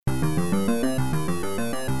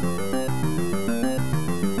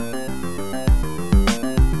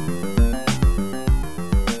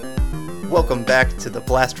Welcome back to the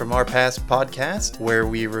Blast from Our Past podcast, where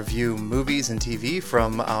we review movies and TV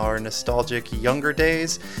from our nostalgic younger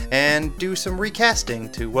days and do some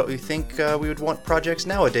recasting to what we think we would want projects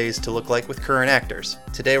nowadays to look like with current actors.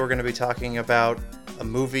 Today we're going to be talking about a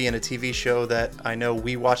movie and a TV show that I know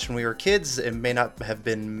we watched when we were kids. It may not have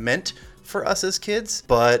been meant for us as kids,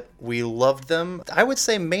 but we loved them. I would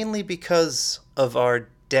say mainly because of our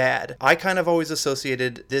dad. I kind of always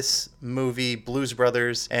associated this movie, Blues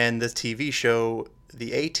Brothers, and the TV show,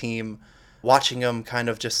 The A-Team, watching them kind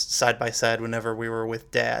of just side by side whenever we were with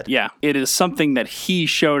dad. Yeah, it is something that he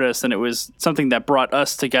showed us, and it was something that brought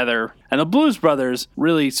us together. And the Blues Brothers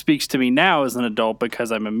really speaks to me now as an adult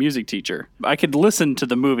because I'm a music teacher. I could listen to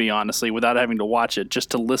the movie, honestly, without having to watch it, just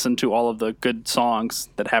to listen to all of the good songs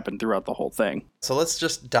that happened throughout the whole thing. So let's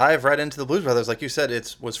just dive right into the Blues Brothers. Like you said,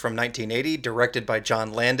 it was from 1980, directed by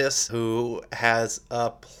John Landis, who has a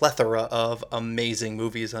plethora of amazing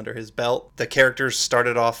movies under his belt. The characters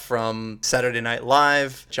started off from Saturday Night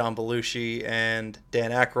Live, John Belushi and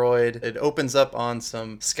Dan Aykroyd. It opens up on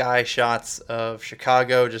some sky shots of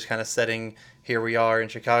Chicago, just kind of setting here we are in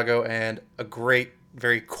Chicago, and a great,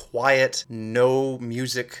 very quiet, no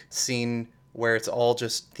music scene where it's all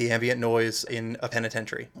just the ambient noise in a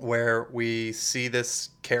penitentiary, where we see this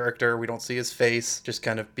character, we don't see his face, just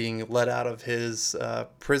kind of being let out of his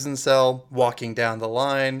prison cell, walking down the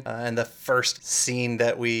line. And the first scene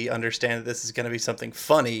that we understand that this is going to be something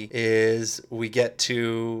funny is we get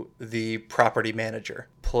to the property manager,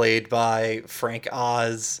 played by Frank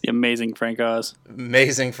Oz. The amazing Frank Oz.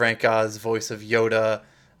 Amazing Frank Oz, voice of Yoda.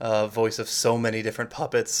 Voice of so many different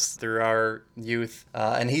puppets through our youth.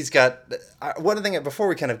 And he's got... one thing, before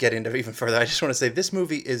we kind of get into even further, I just want to say this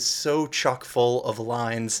movie is so chock full of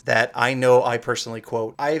lines that I know I personally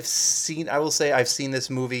quote. I've seen this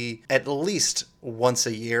movie at least once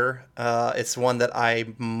a year. It's one that I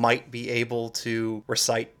might be able to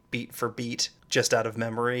recite beat for beat just out of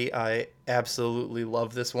memory. I absolutely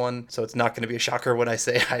love this one. So it's not going to be a shocker when I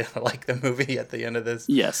say I like the movie at the end of this.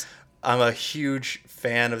 Yes. I'm a huge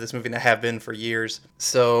fan of this movie, and I have been for years.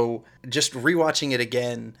 So just rewatching it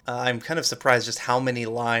again, I'm kind of surprised just how many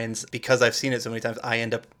lines, because I've seen it so many times, I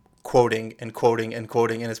end up quoting and quoting and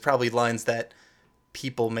quoting. And it's probably lines that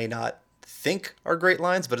people may not think are great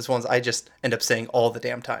lines, but it's ones I just end up saying all the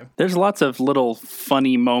damn time. There's lots of little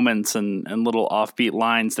funny moments and little offbeat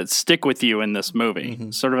lines that stick with you in this movie.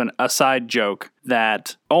 Mm-hmm. Sort of an aside joke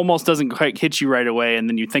that almost doesn't quite hit you right away, and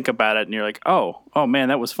then you think about it and you're like, oh man,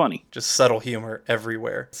 that was funny. Just subtle humor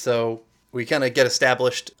everywhere. So we kind of get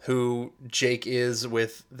established who Jake is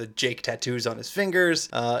with the Jake tattoos on his fingers.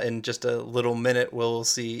 In just a little minute, we'll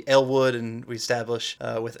see Elwood, and we establish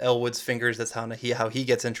with Elwood's fingers, that's how he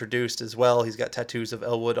gets introduced as well. He's got tattoos of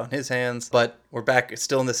Elwood on his hands. But we're back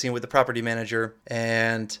still in the scene with the property manager,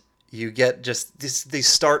 and you get just the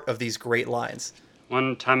start of these great lines.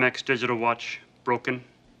 One Timex digital watch broken.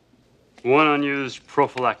 One unused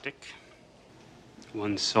prophylactic.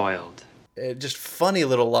 One soiled. Just funny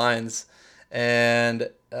little lines. And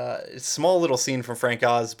small little scene from Frank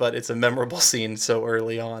Oz, but it's a memorable scene so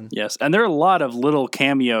early on. Yes, and there are a lot of little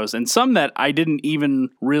cameos, and some that I didn't even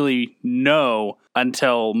really know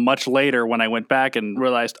until much later when I went back and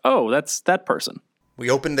realized, oh, that's that person. We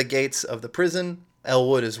open the gates of the prison.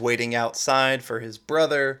 Elwood is waiting outside for his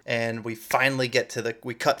brother, and we finally get to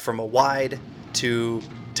we cut from a wide to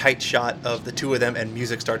tight shot of the two of them, and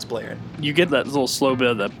music starts blaring. You get that little slow bit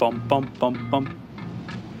of that bump, bump, bump, bump.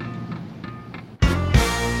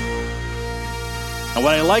 And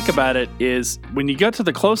what I like about it is when you get to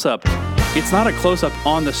the close-up, it's not a close-up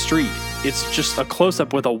on the street. It's just a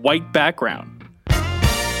close-up with a white background.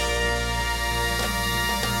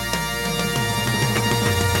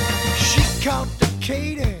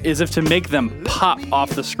 As if to make them pop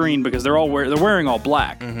off the screen because they're wearing all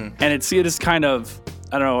black. Mm-hmm. And it is kind of,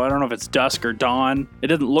 I don't know if it's dusk or dawn. It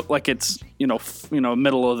doesn't look like it's,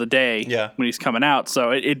 middle of the day when he's coming out.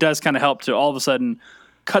 So it does kind of help to all of a sudden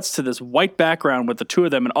cuts to this white background with the two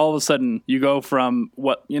of them, and all of a sudden you go from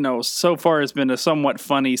what, so far has been a somewhat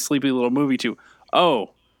funny, sleepy little movie to,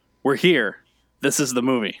 oh, we're here. This is the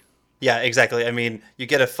movie. Yeah, exactly. I mean, you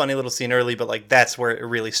get a funny little scene early, but that's where it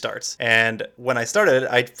really starts. And when I started,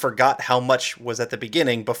 I forgot how much was at the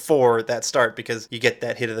beginning before that start, because you get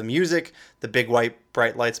that hit of the music, the big white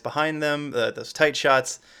bright lights behind them, those tight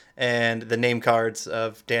shots, and the name cards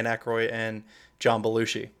of Dan Aykroyd and John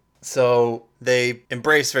Belushi. So they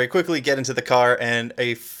embrace very quickly, get into the car, and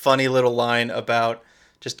a funny little line about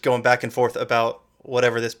just going back and forth about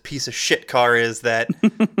whatever this piece of shit car is that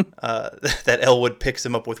that Elwood picks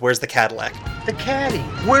him up with. Where's the Cadillac? The caddy.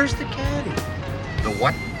 Where's the caddy? The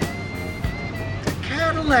what? The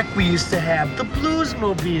Cadillac. Cadillac we used to have, the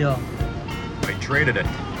Bluesmobile. I traded it.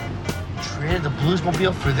 Traded the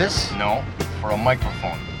Bluesmobile for this? No, for a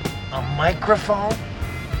microphone. A microphone?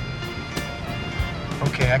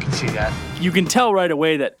 Okay, I can see that. You can tell right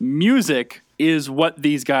away that music is what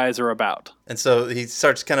these guys are about. And so he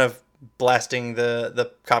starts kind of blasting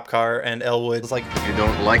the cop car, and Elwood's like, You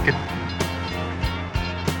don't like it?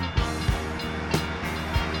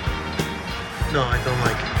 No, I don't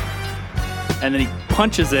like it. And then he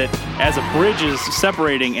punches it as a bridge is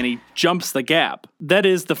separating and he jumps the gap. That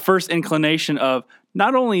is the first inclination of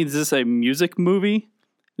not only is this a music movie,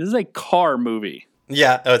 this is a car movie.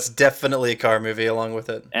 yeah, it's definitely a car movie along with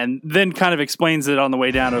it. And then kind of explains it on the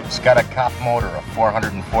way down of, It's got a cop motor, a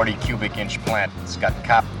 440 cubic inch plant. It's got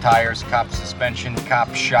cop tires, cop suspension,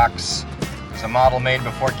 cop shocks. It's a model made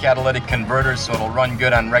before catalytic converters, so it'll run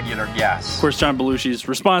good on regular gas. of course, John Belushi's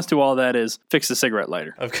response to all that is fix the cigarette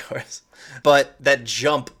lighter. Of course. But that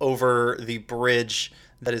jump over the bridge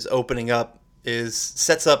that is opening up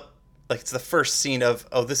sets up, like, it's the first scene of,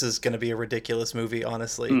 oh, this is going to be a ridiculous movie,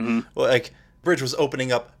 honestly. Well, like, bridge was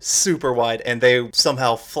opening up super wide, and they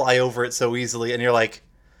somehow fly over it so easily, and you're like,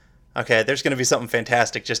 okay, there's going to be something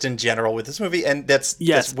fantastic just in general with this movie, and that's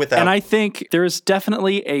without. And I think there's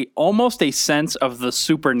definitely almost a sense of the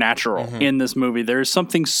supernatural in this movie. There's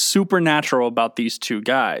something supernatural about these two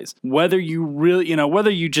guys. Whether you really,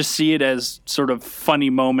 whether you just see it as sort of funny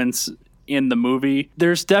moments in the movie,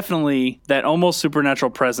 there's definitely that almost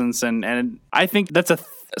supernatural presence, and I think that's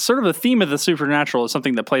sort of the theme of the supernatural is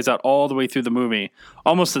something that plays out all the way through the movie,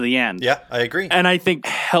 almost to the end. Yeah, I agree. And I think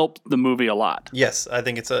helped the movie a lot. Yes, I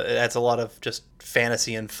think it adds a lot of just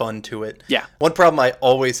fantasy and fun to it. Yeah. One problem I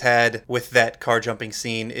always had with that car jumping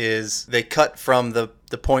scene is they cut from the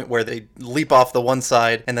point where they leap off the one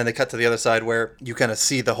side and then they cut to the other side where you kind of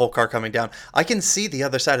see the whole car coming down. I can see the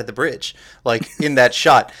other side of the bridge, like in that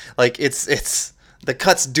shot. Like it's the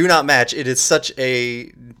cuts do not match. It is such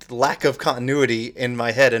a lack of continuity in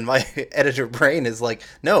my head, and my editor brain is like,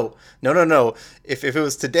 no. If it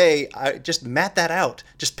was today, I just matte that out.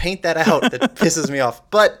 Just paint that out. That pisses me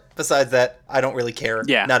off. But besides that, I don't really care.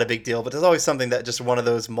 Yeah. Not a big deal. But there's always something that just one of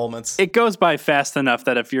those moments. It goes by fast enough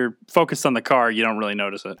that if you're focused on the car, you don't really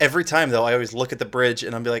notice it. Every time, though, I always look at the bridge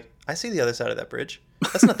and I'll be like, I see the other side of that bridge.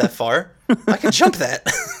 That's not that far. I can jump that.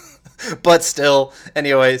 But still,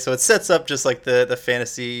 anyway, so it sets up just like the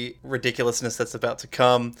fantasy ridiculousness that's about to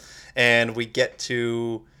come. And we get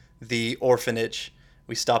to the orphanage.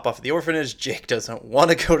 We stop off at the orphanage. Jake doesn't want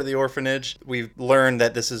to go to the orphanage. We learn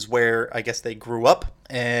that this is where, I guess, they grew up.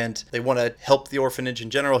 And they want to help the orphanage in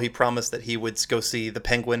general. He promised that he would go see the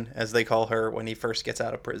Penguin, as they call her, when he first gets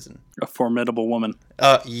out of prison. A formidable woman.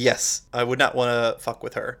 Yes. I would not want to fuck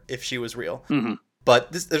with her if she was real. Mm-hmm.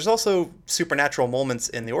 But there's also supernatural moments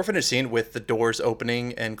in the orphanage scene with the doors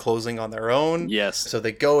opening and closing on their own. Yes. So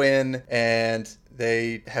they go in and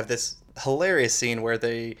they have this hilarious scene where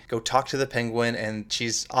they go talk to the Penguin, and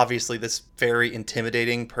she's obviously this very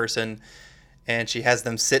intimidating person. And she has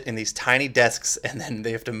them sit in these tiny desks, and then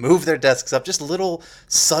they have to move their desks up. Just little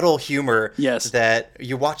subtle humor. Yes. That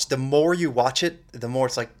you watch. The more you watch it, the more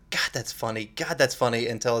it's like, God, that's funny. God, that's funny.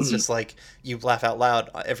 Until it's just like you laugh out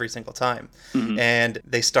loud every single time. Mm-hmm. And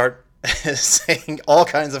they start saying all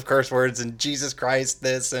kinds of curse words and Jesus Christ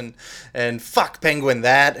this and fuck Penguin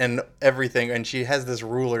that and everything. And she has this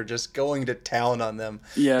ruler just going to town on them.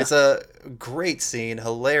 Yeah. It's a great scene,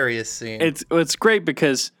 hilarious scene. It's great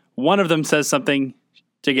because one of them says something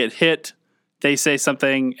to get hit, they say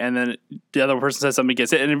something, and then the other person says something,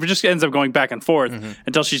 gets hit, and it just ends up going back and forth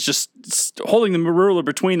until she's just holding the ruler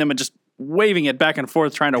between them and just waving it back and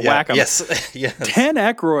forth, trying to whack them. Yes. Yes. Dan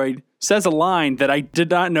Aykroyd says a line that I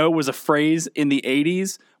did not know was a phrase in the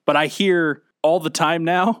 80s, but I hear all the time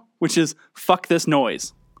now, which is, fuck this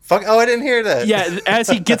noise. Fuck! Oh, I didn't hear that. Yeah, as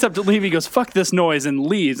he gets up to leave, he goes, fuck this noise, and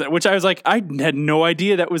leaves, which I was like, I had no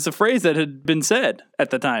idea that was a phrase that had been said at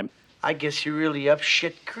the time. I guess you're really up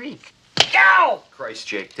shit creek. Ow! Christ,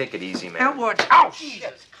 Jake, take it easy, man. Now what? Oh,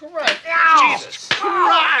 Jesus Christ! Ow! Jesus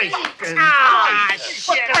Christ! Ah,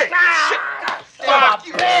 shit! Fuck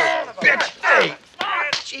you, bitch! Hey!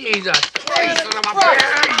 Jesus Christ!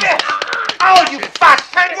 Oh, you fuck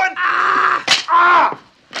Penguin!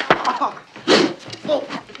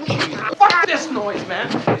 Fuck this noise, man!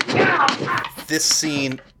 This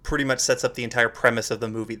scene pretty much sets up the entire premise of the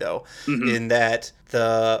movie, though, in that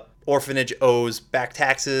the orphanage owes back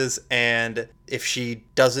taxes, and if she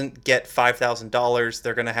doesn't get $5,000,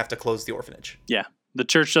 they're going to have to close the orphanage. Yeah. The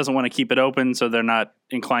church doesn't want to keep it open, so they're not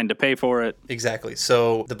inclined to pay for it. Exactly.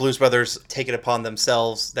 So the Blues Brothers take it upon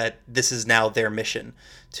themselves that this is now their mission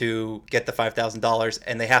to get the $5,000,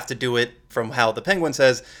 and they have to do it from how the Penguin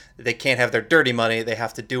says. They can't have their dirty money. They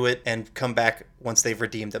have to do it and come back once they've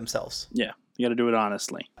redeemed themselves. Yeah, you got to do it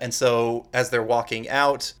honestly. And so as they're walking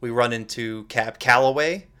out, we run into Cab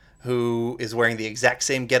Calloway, who is wearing the exact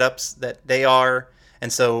same get-ups that they are.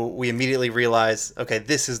 And so we immediately realize, okay,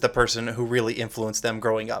 this is the person who really influenced them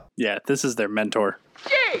growing up. Yeah, this is their mentor.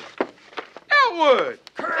 Jake! Elwood!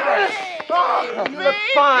 Oh, you look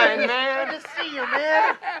fine, man. Good to see you,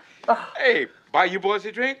 man. Hey, buy you boys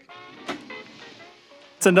a drink?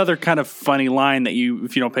 It's another kind of funny line that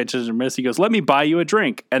if you don't pay attention to miss, he goes, "Let me buy you a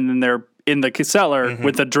drink." And then they're in the cellar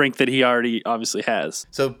with a drink that he already obviously has.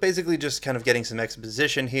 So basically just kind of getting some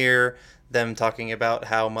exposition here, them talking about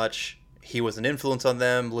how much he was an influence on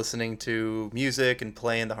them, listening to music and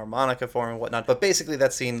playing the harmonica for him and whatnot. But basically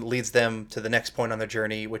that scene leads them to the next point on their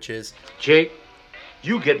journey, which is Jake,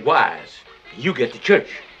 you get wise. You get to church.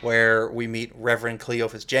 where we meet Reverend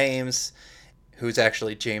Cleophas James, who's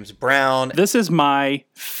actually James Brown. This is my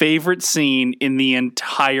favorite scene in the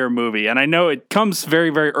entire movie. And I know it comes very,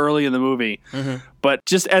 very early in the movie. But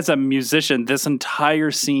just as a musician, this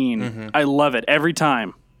entire scene, I love it every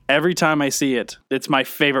time. Every time I see it, it's my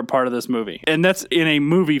favorite part of this movie. And that's in a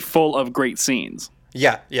movie full of great scenes.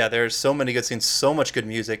 Yeah, there's so many good scenes, so much good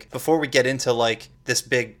music. Before we get into like this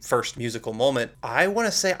big first musical moment, I want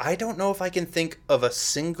to say I don't know if I can think of a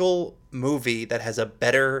single movie that has a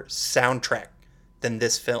better soundtrack than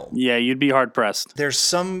this film. Yeah, you'd be hard pressed. There's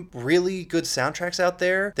some really good soundtracks out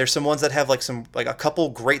there. There's some ones that have like a couple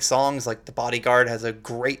great songs, like The Bodyguard has a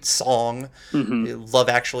great song. Love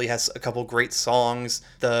Actually has a couple great songs.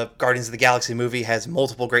 The Guardians of the Galaxy movie has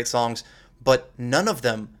multiple great songs, but none of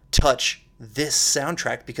them touch this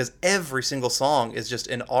soundtrack because every single song is just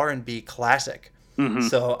an R&B classic.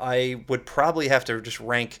 So I would probably have to just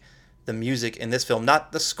rank the music in this film,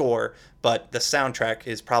 not the score, but the soundtrack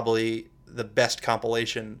is probably the best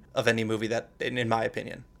compilation of any movie that, in my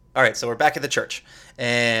opinion. All right, so we're back at the church,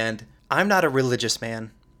 and I'm not a religious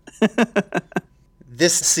man.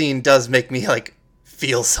 This scene does make me like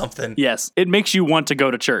feel something. Yes, it makes you want to go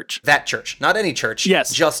to church. That church, not any church.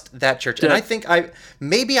 Yes. Just that church. And I think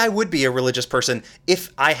maybe I would be a religious person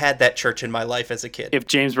if I had that church in my life as a kid. If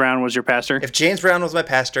James Brown was your pastor? If James Brown was my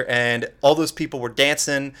pastor and all those people were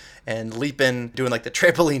dancing and leaping, doing like the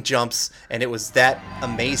trampoline jumps, and it was that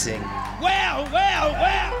amazing. Well.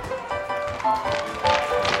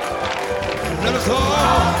 Let us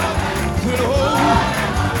all to the home.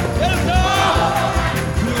 Let us all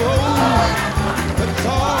to the home. Let us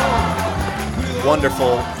all to the home.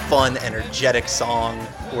 Wonderful, fun, energetic song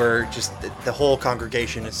where just the whole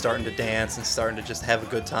congregation is starting to dance and starting to just have a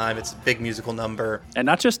good time. It's a big musical number. And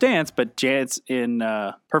not just dance, but dance in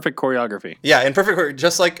perfect choreography. Yeah, in perfect,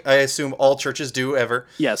 just like I assume all churches do ever.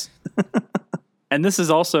 Yes. And this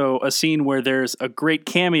is also a scene where there's a great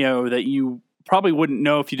cameo that you probably wouldn't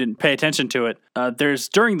know if you didn't pay attention to it.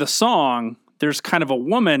 During the song, there's kind of a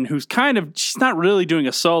woman who's she's not really doing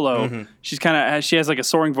a solo. She has like a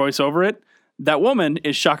soaring voice over it. That woman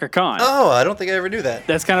is Shaka Khan. Oh, I don't think I ever knew that.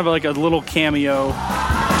 That's kind of like a little cameo.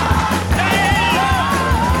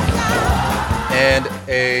 And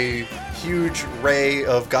a huge ray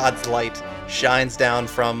of God's light shines down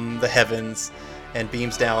from the heavens and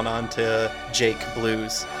beams down onto Jake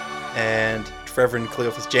Blues. And Reverend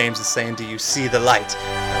Cleophas James is saying, "Do you see the light?"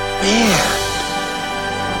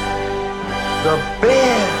 The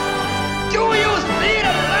band! Do you see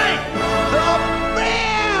the light? The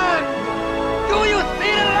band! Do you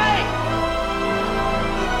see the light?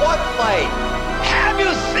 What light? Have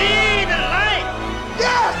you seen the light?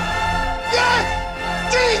 Yes! Yes!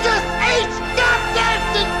 Jesus H. Goddamn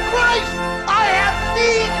Christ! I have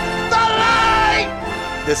seen the light!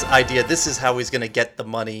 This is how he's going to get the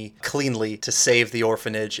money cleanly to save the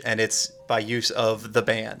orphanage, and it's by use of the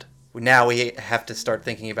band. Now we have to start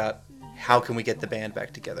thinking about how can we get the band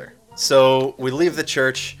back together. So we leave the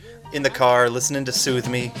church in the car, listening to Soothe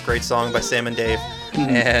Me, great song by Sam and Dave,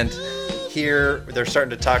 and here they're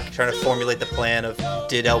starting to talk, trying to formulate the plan of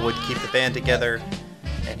did Elwood keep the band together?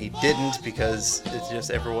 And he didn't because it's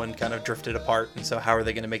just everyone kind of drifted apart, and so how are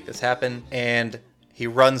they going to make this happen? And he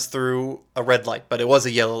runs through a red light, but it was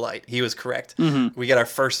a yellow light. He was correct. We get our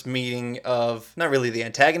first meeting of not really the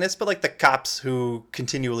antagonists, but like the cops who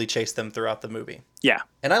continually chase them throughout the movie. Yeah.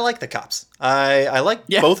 And I like the cops. I like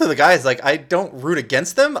both of the guys. Like, I don't root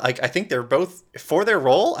against them. I think they're both, for their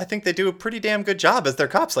role, I think they do a pretty damn good job as their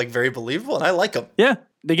cops. Like, very believable, and I like them. Yeah.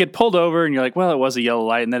 they get pulled over and you're like, well, it was a yellow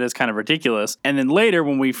light and that is kind of ridiculous. And then later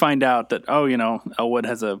when we find out that, Elwood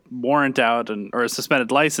has a warrant out or a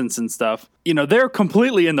suspended license and stuff, they're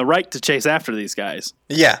completely in the right to chase after these guys.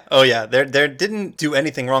 Yeah. Oh, yeah. They didn't do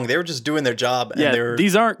anything wrong. They were just doing their job. And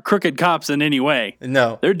these aren't crooked cops in any way.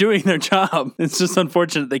 No. They're doing their job. It's just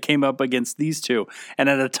unfortunate they came up against these two. And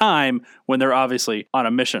at a time when they're obviously on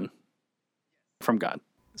a mission from God.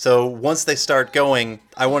 So once they start going,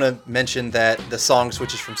 I want to mention that the song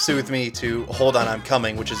switches from Soothe Me to Hold On, I'm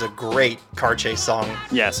Coming, which is a great car chase song.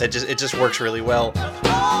 Yes. It just works really well.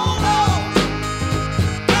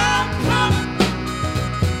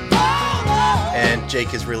 And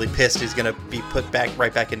Jake is really pissed. He's going to be put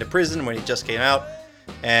right back into prison when he just came out.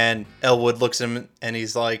 And Elwood looks at him and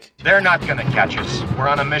he's like, They're not gonna catch us. We're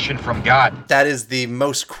on a mission from God. that is the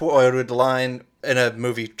most quoted line in a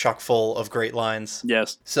movie chock full of great lines.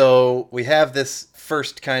 Yes. So we have this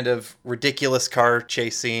first kind of ridiculous car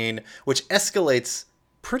chase scene, which escalates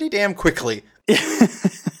pretty damn quickly.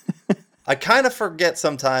 I kind of forget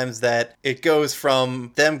sometimes that it goes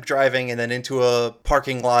from them driving and then into a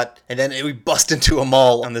parking lot, and then we bust into a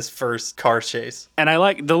mall on this first car chase. And I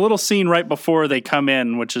like the little scene right before they come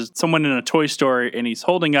in, which is someone in a toy store, and he's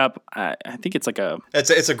holding up, I think it's like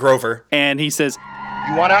It's a Grover. and he says,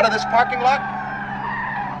 You want out of this parking lot?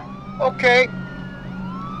 Okay.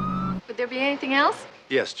 Would there be anything else?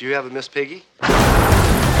 Yes, do you have a Miss Piggy?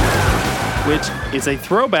 which is a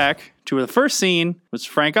throwback to the first scene, which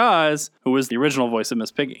Frank Oz, who was the original voice of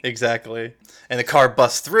Miss Piggy. Exactly. And the car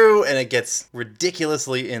busts through, and it gets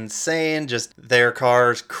ridiculously insane. Just their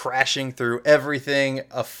cars crashing through everything.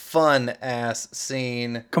 A fun-ass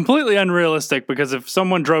scene. Completely unrealistic, because if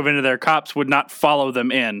someone drove into there, cops would not follow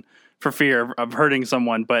them in for fear of hurting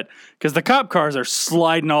someone. But because the cop cars are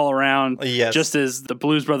sliding all around, yes, just as the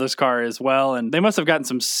Blues Brothers car is well. And they must have gotten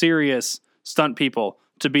some serious stunt people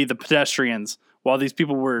to be the pedestrians while these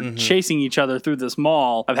people were chasing each other through this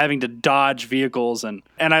mall of having to dodge vehicles. And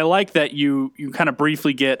I like that you kind of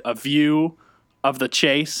briefly get a view of the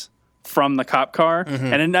chase from the cop car.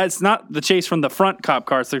 And it's not the chase from the front cop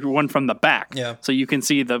car, it's the one from the back. Yeah. So you can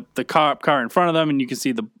see the cop car in front of them, and you can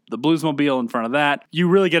see the Bluesmobile in front of that. You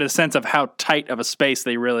really get a sense of how tight of a space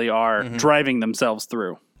they really are driving themselves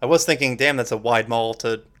through. I was thinking, damn, that's a wide mall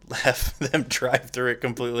to have them drive through it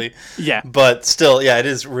completely. Yeah. But still, yeah, it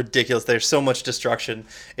is ridiculous. There's so much destruction.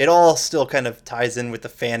 It all still kind of ties in with the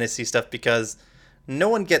fantasy stuff because no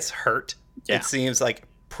one gets hurt. Yeah. It seems like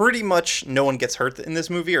pretty much no one gets hurt in this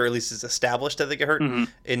movie, or at least it's established that they get hurt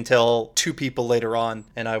until two people later on,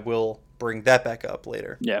 and I will bring that back up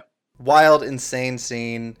later. Yeah. Wild, insane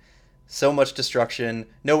scene. So much destruction.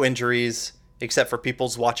 No injuries, except for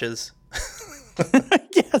people's watches.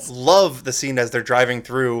 Yes. Love the scene as they're driving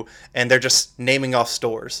through and they're just naming off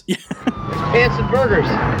stores. Yeah. Pants and burgers.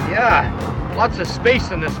 Yeah. Lots of space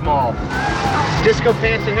in this mall. Disco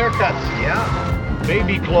pants and haircuts. Yeah.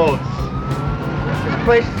 Baby clothes. This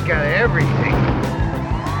place has got everything.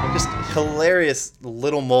 Just hilarious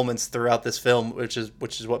little moments throughout this film, which is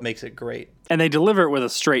what makes it great. And they deliver it with a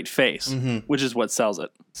straight face, which is what sells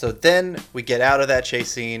it. So then we get out of that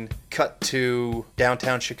chase scene, cut to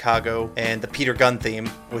downtown Chicago, and the Peter Gunn theme,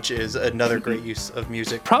 which is another great use of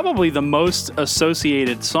music. Probably the most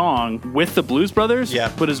associated song with the Blues Brothers.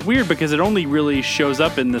 Yeah. But it's weird because it only really shows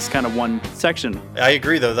up in this kind of one section. I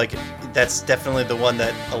agree, though. Like, that's definitely the one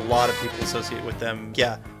that a lot of people associate with them.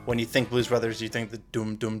 Yeah, when you think Blues Brothers, you think the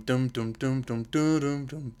doom, doom, doom, doom, doom, doom, doom, doom,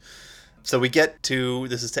 doom. So we get to,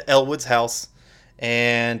 this is to Elwood's house,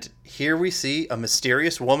 and here we see a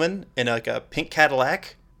mysterious woman in like a pink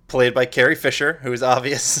Cadillac, played by Carrie Fisher, who is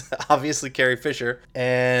obviously Carrie Fisher,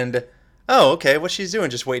 and oh, okay, what she's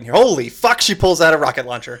doing, just waiting here. Holy fuck, she pulls out a rocket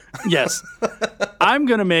launcher. Yes. I'm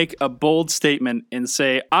going to make a bold statement and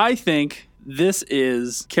say I think this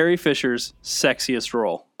is Carrie Fisher's sexiest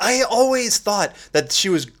role. I always thought that she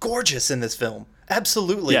was gorgeous in this film.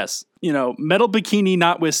 Absolutely. Yes. You know, metal bikini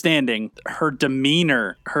notwithstanding, her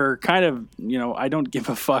demeanor, her kind of, I don't give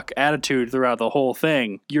a fuck attitude throughout the whole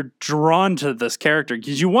thing. You're drawn to this character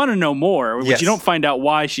because you want to know more, but you don't find out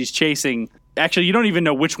why she's chasing. Actually, you don't even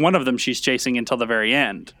know which one of them she's chasing until the very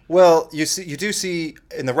end. Well, you do see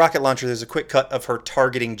in the rocket launcher, there's a quick cut of her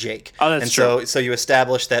targeting Jake. Oh, that's true. So you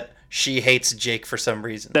establish that she hates Jake for some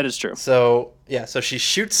reason. That is true. So, yeah, so she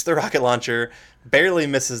shoots the rocket launcher, barely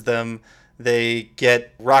misses them. They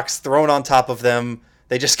get rocks thrown on top of them.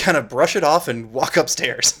 They just kind of brush it off and walk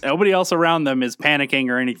upstairs. Nobody else around them is panicking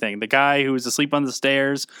or anything. The guy who was asleep on the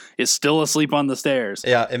stairs is still asleep on the stairs.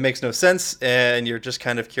 Yeah, it makes no sense, and you're just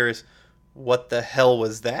kind of curious, what the hell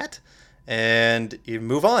was that? and you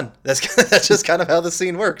move on. That's just kind of how the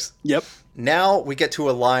scene works. Yep. Now we get to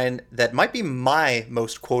a line that might be my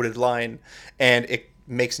most quoted line, and it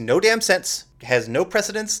makes no damn sense, has no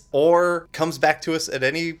precedence, or comes back to us at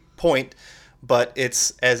any point, but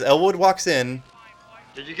it's as Elwood walks in.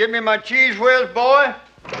 Did you give me my cheese whiz, boy?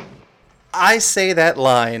 I say that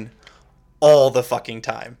line all the fucking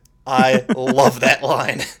time. I love that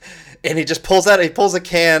line. And he just pulls a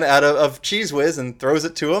can out of Cheese Whiz and throws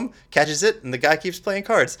it to him, catches it, and the guy keeps playing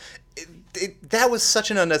cards. That was such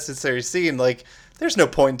an unnecessary scene. Like, there's no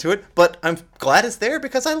point to it, but I'm glad it's there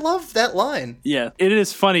because I love that line. Yeah, it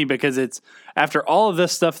is funny because it's after all of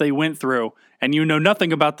this stuff they went through, and you know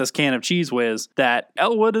nothing about this can of Cheese Whiz, that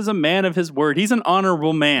Elwood is a man of his word. He's an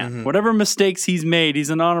honorable man. Mm-hmm. Whatever mistakes he's made, he's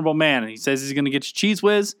an honorable man. And he says he's going to get you Cheese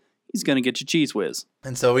Whiz. He's going to get you Cheese Whiz.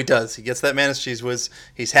 And so he does. He gets that man his Cheese Whiz.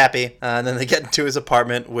 He's happy. And then they get into his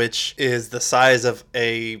apartment, which is the size of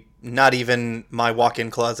not even my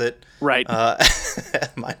walk-in closet. Right.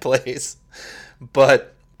 At my place.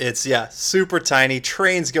 But it's, super tiny.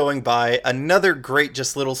 Trains going by. Another great,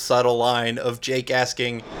 just little subtle line of Jake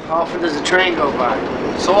asking, how often does a train go by?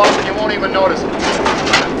 So often you won't even notice it.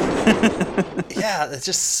 Yeah, there's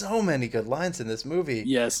just so many good lines in this movie.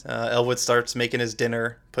 Yes. Elwood starts making his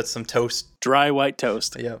dinner, puts some toast. Dry white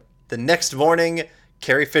toast. Yeah. The next morning,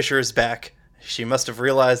 Carrie Fisher is back. She must have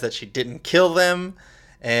realized that she didn't kill them,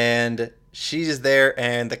 and she's there,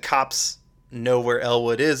 and the cops know where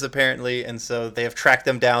Elwood is, apparently, and so they have tracked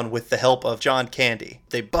them down with the help of John Candy.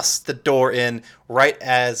 They bust the door in right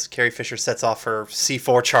as Carrie Fisher sets off her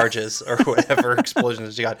C4 charges or whatever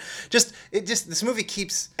explosions she got. This movie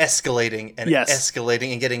keeps escalating and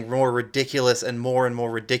escalating and getting more ridiculous and more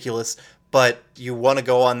ridiculous, but you want to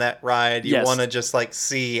go on that ride. You want to just like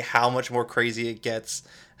see how much more crazy it gets,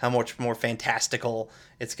 how much more fantastical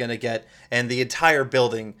it's going to get, and the entire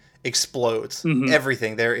building explodes. Mm-hmm.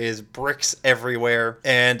 Everything. There is bricks everywhere.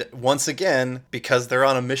 And once again, because they're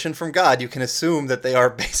on a mission from God, you can assume that they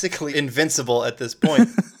are basically invincible at this point.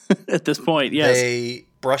 At this point, yes. They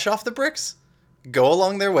brush off the bricks, go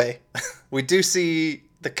along their way. We do see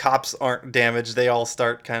the cops aren't damaged. They all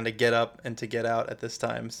start kind of get up and to get out at this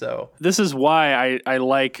time. So this is why I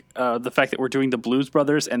like the fact that we're doing the Blues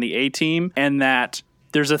Brothers and the A-Team, and that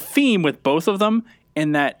there's a theme with both of them,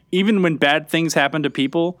 and that even when bad things happen to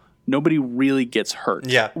people, nobody really gets hurt.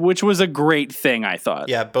 Yeah. Which was a great thing, I thought.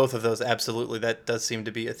 Yeah, both of those, absolutely. That does seem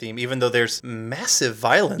to be a theme, even though there's massive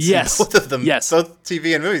violence in both of them. Yes. Both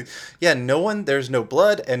TV and movies. Yeah, there's no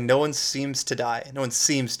blood, and no one seems to die. No one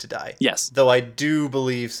seems to die. Yes. Though I do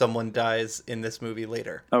believe someone dies in this movie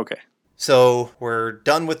later. Okay. So we're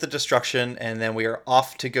done with the destruction, and then we are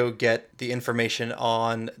off to go get the information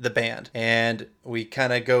on the band. And we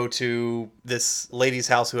kind of go to this lady's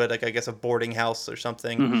house who had, like, I guess, a boarding house or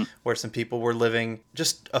something where some people were living.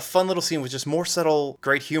 Just a fun little scene with just more subtle,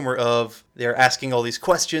 great humor of they're asking all these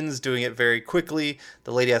questions, doing it very quickly.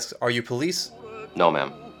 The lady asks, "Are you police?" No,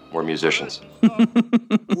 ma'am. We're musicians.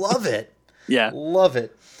 Love it. Yeah. Love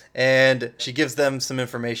it. And she gives them some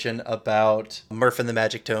information about Murph and the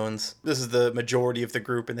Magic Tones. This is the majority of the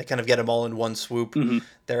group, and they kind of get them all in one swoop. Mm-hmm.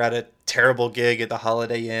 They're at a terrible gig at the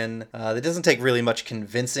Holiday Inn. It doesn't take really much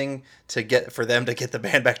convincing for them to get the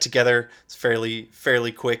band back together. It's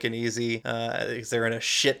fairly quick and easy. They're in a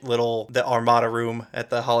the Armada room at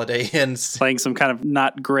the Holiday Inn. Playing some kind of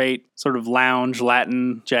not great sort of lounge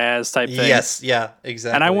Latin jazz type thing. Yes, yeah,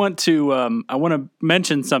 exactly. And I want to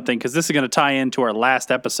mention something because this is going to tie into our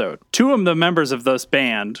last episode. Two of the members of this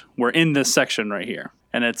band were in this section right here.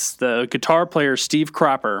 And it's the guitar player Steve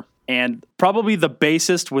Cropper and probably the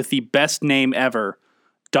bassist with the best name ever,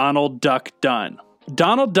 Donald Duck Dunn.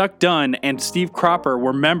 Donald Duck Dunn and Steve Cropper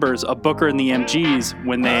were members of Booker and the MGs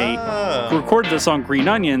when they recorded the song Green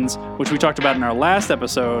Onions, which we talked about in our last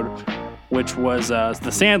episode, which was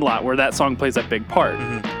The Sandlot, where that song plays a big part.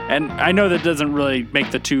 Mm-hmm. And I know that doesn't really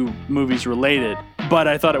make the two movies related, but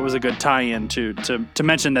I thought it was a good tie-in to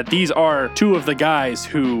mention that these are two of the guys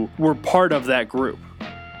who were part of that group.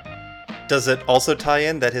 Does it also tie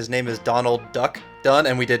in that his name is Donald Duck Dunn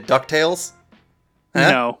and we did DuckTales? Huh?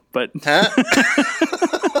 No, but... Huh?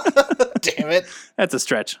 Damn it. That's a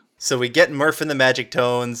stretch. So we get Murph and the Magic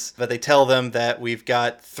Tones, but they tell them that we've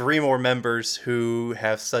got 3 more members who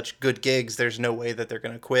have such good gigs, there's no way that they're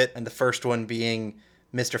going to quit. And the first one being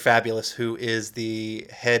Mr. Fabulous, who is the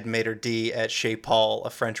head maitre d' at Chez Paul, a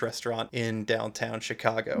French restaurant in downtown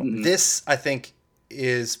Chicago. Mm-hmm. This, I think,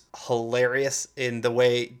 is hilarious in the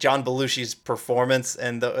way John Belushi's performance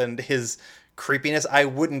and his creepiness. I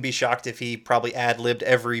wouldn't be shocked if he probably ad-libbed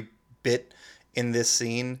every bit in this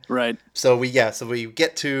scene. Right. So we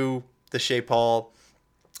get to the Chez Paul,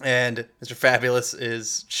 And Mr. Fabulous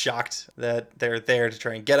is shocked that they're there to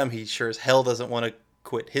try and get him. He sure as hell doesn't want to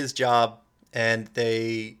quit his job. And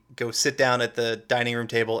they go sit down at the dining room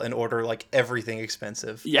table and order like everything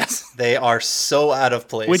expensive. Yes. They are so out of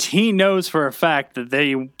place. Which he knows for a fact that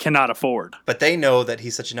they cannot afford. But they know that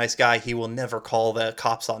he's such a nice guy, he will never call the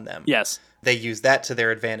cops on them. Yes. They use that to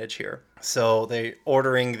their advantage here. So they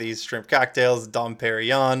ordering these shrimp cocktails, Dom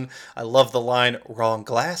Perignon. I love the line, "Wrong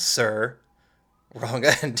glass, sir." Wrong.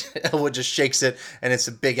 And Elwood just shakes it, and it's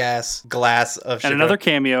a big-ass glass of sugar. And another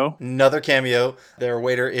cameo. Another cameo. Their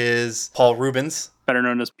waiter is Paul Rubens. Better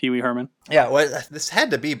known as Pee Wee Herman. Yeah, well, this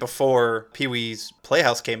had to be before Pee Wee's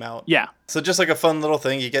Playhouse came out. Yeah. So just like a fun little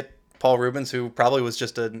thing, you get Paul Rubens, who probably was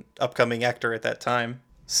just an upcoming actor at that time.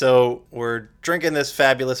 So we're drinking this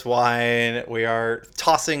fabulous wine. We are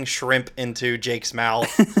tossing shrimp into Jake's mouth.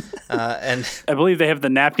 And I believe they have the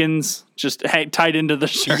napkins just tied into the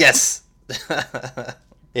shirt. Yes.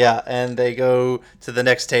 Yeah, and they go to the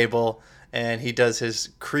next table, and he does his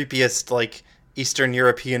creepiest, like, Eastern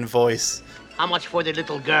European voice. How much for the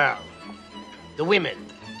little girl? The women.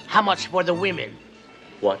 How much for the women?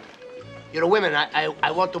 What? Your women.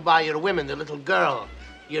 I want to buy your women, the little girl,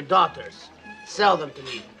 your daughters. Sell them to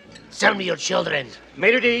me. Sell me your children.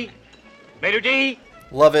 Maitre d'. Maitre d'.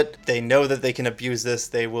 Love it. They know that they can abuse this.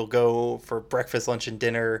 They will go for breakfast, lunch, and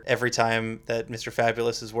dinner every time that Mr.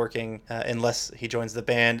 Fabulous is working, unless he joins the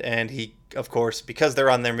band. And he, of course, because they're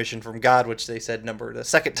on their mission from God, which they said numbered a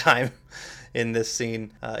second time in this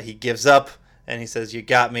scene, he gives up and he says, "You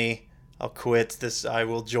got me. I'll quit this. I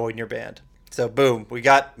will join your band." So boom, we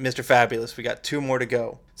got Mr. Fabulous. We got 2 more to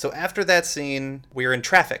go. So after that scene, we're in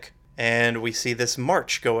traffic and we see this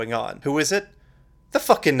march going on. Who is it? The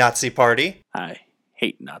fucking Nazi party. I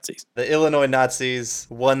hate Nazis. The Illinois Nazis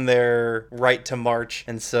won their right to march,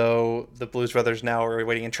 and so the Blues Brothers now are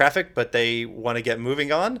waiting in traffic, but they want to get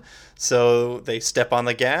moving on, so they step on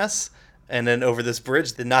the gas, and then over this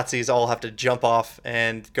bridge, the Nazis all have to jump off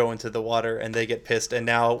and go into the water, and they get pissed, and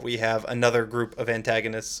now we have another group of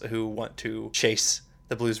antagonists who want to chase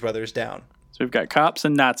the Blues Brothers down. So we've got cops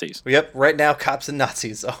and Nazis. Yep, right now cops and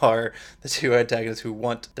Nazis are the 2 antagonists who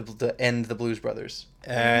want to end the Blues Brothers.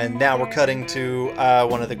 And now we're cutting to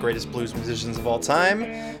one of the greatest blues musicians of all time,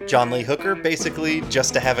 John Lee Hooker, basically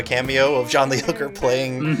just to have a cameo of John Lee Hooker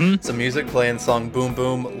playing some music, playing the song Boom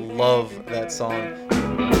Boom. Love that song.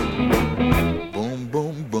 Boom,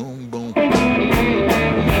 boom, boom, boom.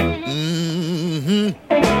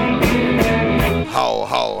 How,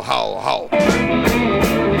 how, how, how.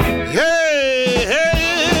 Hey,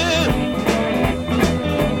 hey.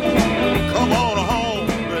 Come on home,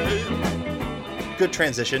 babe. Good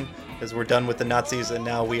transition, because we're done with the Nazis and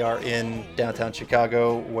now we are in downtown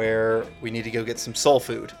Chicago where we need to go get some soul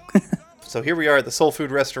food. So here we are at the soul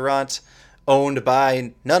food restaurant owned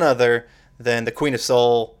by none other than the Queen of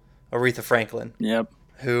Soul, Aretha Franklin. Yep.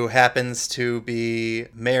 Who happens to be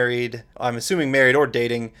married, I'm assuming married or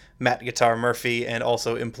dating, Matt Guitar Murphy, and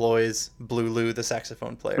also employs Blue Lou, the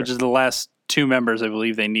saxophone player. Which is the last 2 members I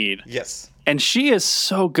believe they need. Yes. And she is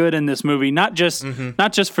so good in this movie, not just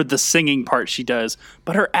for the singing part she does,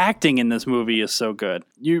 but her acting in this movie is so good.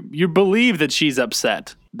 You believe that she's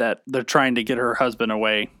upset that they're trying to get her husband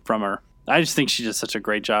away from her. I just think she does such a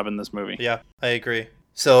great job in this movie. Yeah, I agree.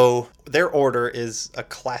 So their order is a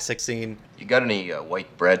classic scene. You got any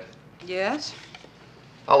white bread? Yes?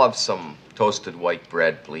 I'll have some toasted white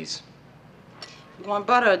bread, please. You want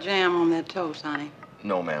butter or jam on that toast, honey?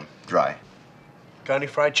 No, ma'am. Dry. Got any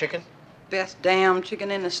fried chicken? Best damn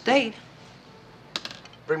chicken in the state.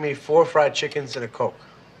 Bring me 4 fried chickens and a Coke.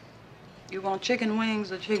 You want chicken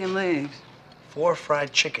wings or chicken legs? 4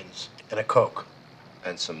 fried chickens and a Coke.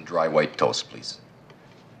 And some dry white toast, please.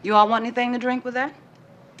 You all want anything to drink with that?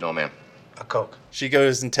 No, ma'am. A Coke. She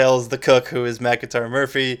goes and tells the cook, who is Matt Guitar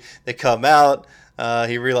Murphy. They come out.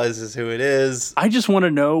 He realizes who it is. I just want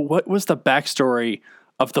to know, what was the backstory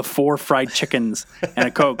of the 4 fried chickens and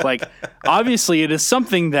a Coke? Like, obviously, it is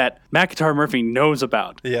something that Matt Guitar Murphy knows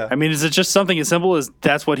about. Yeah. I mean, is it just something as simple as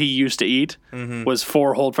that's what he used to eat? Was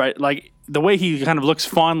 4 whole fried? Like, the way he kind of looks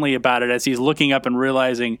fondly about it as he's looking up and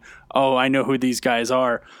realizing, oh, I know who these guys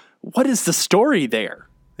are. What is the story there?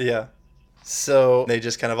 Yeah. So they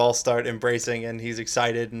just kind of all start embracing, and he's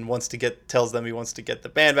excited and tells them he wants to get the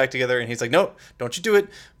band back together. And he's like, no, don't you do it.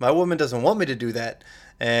 My woman doesn't want me to do that.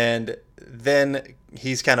 And then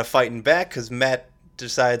he's kind of fighting back because Matt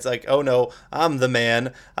decides, like, oh no, I'm the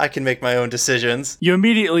man. I can make my own decisions. You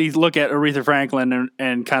immediately look at Aretha Franklin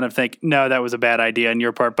and kind of think, no, that was a bad idea on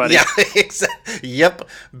your part, buddy. Yeah, exactly. Yep.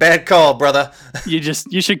 Bad call, brother. You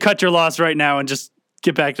should cut your loss right now and just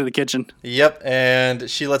get back to the kitchen. Yep, and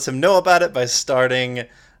she lets him know about it by starting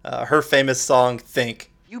her famous song,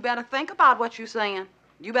 Think. You better think about what you're saying.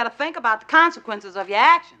 You better think about the consequences of your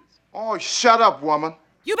actions. Oh, shut up, woman.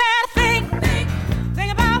 You better think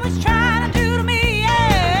about what you're trying to do to me.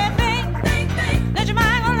 Yeah, think. Let your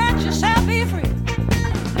mind go, let yourself be free.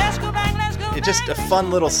 Let's go back, It's just a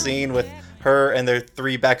fun little scene with her and their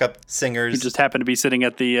 3 backup singers. Who just happen to be sitting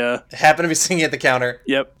at the... Happen to be singing at the counter.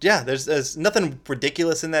 Yep. Yeah, there's nothing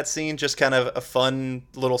ridiculous in that scene, just kind of a fun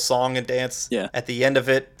little song and dance. Yeah. At the end of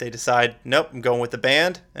it, they decide, nope, I'm going with the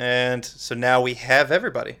band. And so now we have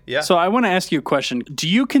everybody. Yeah. So I want to ask you a question. Do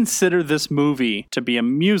you consider this movie to be a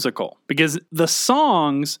musical? Because the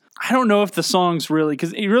songs... I don't know if the songs really,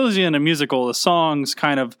 because really in a musical, the songs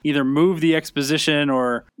kind of either move the exposition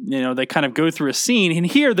or, they kind of go through a scene. And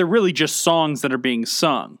here, they're really just songs that are being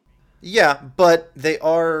sung. Yeah, but they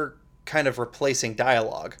are kind of replacing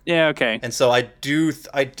dialogue. Yeah, okay. And so I do,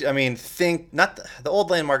 think, not the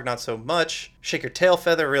Old Landmark, not so much. Shake Your Tail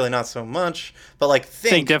Feather, really not so much. But like,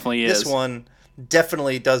 Think definitely this is. one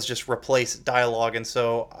definitely does just replace dialogue. And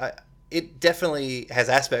so it definitely has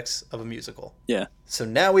aspects of a musical. Yeah. So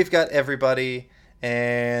now we've got everybody,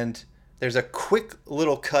 and there's a quick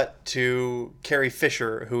little cut to Carrie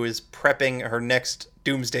Fisher, who is prepping her next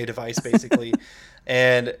doomsday device, basically.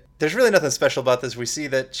 And there's really nothing special about this. We see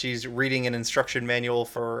that she's reading an instruction manual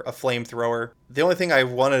for a flamethrower. The only thing I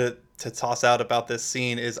wanted to toss out about this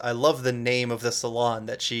scene is I love the name of the salon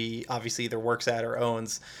that she obviously either works at or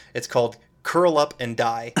owns. It's called Curl Up and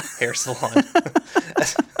Die Hair Salon.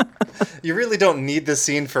 You really don't need this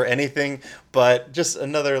scene for anything, but just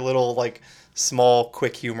another little small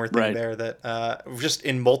quick humor thing there that just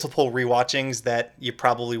in multiple rewatchings that you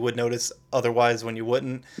probably would notice otherwise when you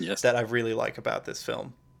wouldn't. Yes. That I really like about this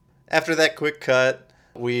film. After that quick cut,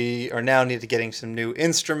 we are now getting some new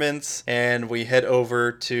instruments, and we head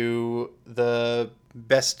over to the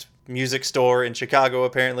best music store in Chicago,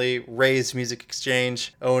 apparently, Ray's Music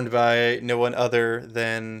Exchange, owned by no one other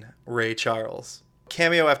than Ray Charles.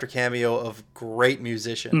 Cameo after cameo of great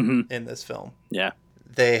musician in this film. Yeah.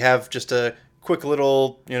 They have just a quick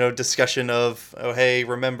little, discussion of, oh, hey,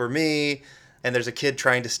 remember me? And there's a kid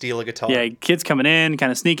trying to steal a guitar. Yeah, kids coming in, kind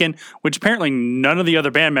of sneaking, which apparently none of the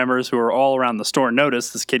other band members who are all around the store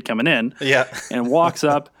notice this kid coming in. Yeah. And walks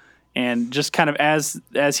up, and just kind of as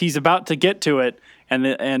he's about to get to it,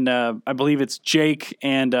 and I believe it's Jake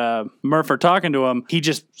and Murph are talking to him, he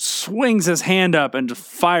just swings his hand up and just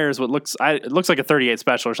fires what looks like a 38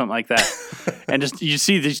 special or something like that. And just you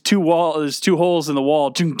see there's two holes in the wall,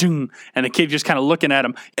 ding, ding, and the kid just kind of looking at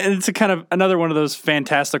him. And it's a kind of another one of those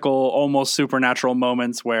fantastical, almost supernatural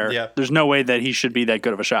moments where there's no way that he should be that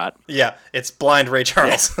good of a shot. Yeah, it's blind Ray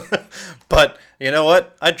Charles. Yeah. But you know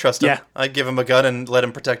what? I'd trust him. Yeah. I'd give him a gun and let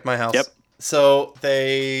him protect my house. Yep. So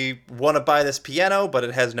they want to buy this piano, but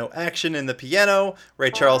it has no action in the piano. Ray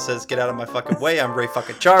Charles says, "Get out of my fucking way, I'm Ray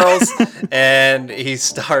fucking Charles." And he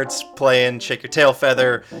starts playing Shake Your Tail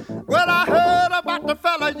Feather. Well, I heard about the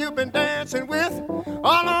fella you've been dancing with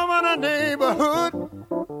all over the neighborhood.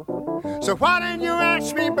 So why didn't you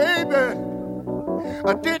ask me, baby?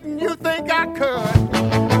 Or didn't you think I could?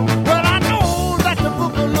 Well, I know that the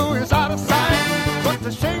boogaloo is out of sight, but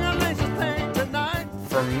the shing-a-ling's a thing tonight.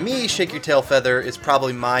 For me, Shake Your Tail Feather is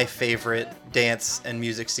probably my favorite dance and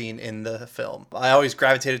music scene in the film. I always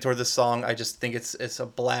gravitated toward this song. I just think it's a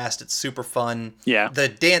blast. It's super fun. Yeah. The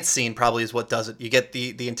dance scene probably is what does it. You get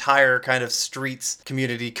the entire kind of streets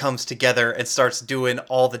community comes together and starts doing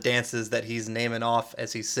all the dances that he's naming off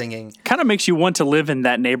as he's singing. Kind of makes you want to live in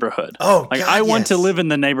that neighborhood. Oh, like God, I want to yes. live in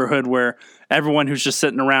the neighborhood where everyone who's just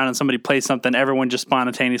sitting around and somebody plays something, everyone just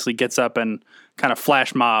spontaneously gets up and kind of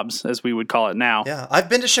flash mobs, as we would call it now. Yeah, I've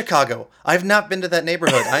been to Chicago. I've not been to that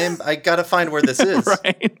neighborhood. I gotta find where this is.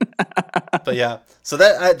 Right. But yeah, so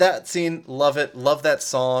that scene, love it. Love that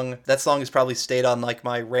song. That song has probably stayed on like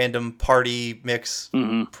my random party mix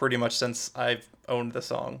pretty much since I've owned the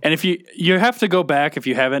song. And if you have to go back, if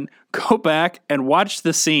you haven't, go back and watch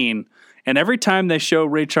the scene. And every time they show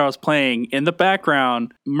Ray Charles playing, in the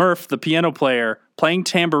background, Murph, the piano player, playing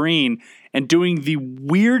tambourine and doing the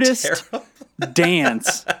weirdest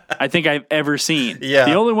dance I think I've ever seen. Yeah.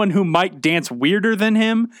 The only one who might dance weirder than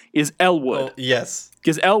him is Elwood. Oh, yes.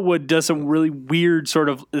 Because Elwood does some really weird sort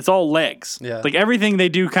of, it's all legs. Yeah. Like everything they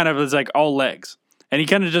do kind of is like all legs. And he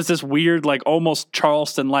kind of does this weird, like almost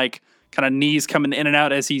Charleston-like kind of knees coming in and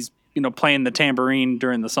out as he's, playing the tambourine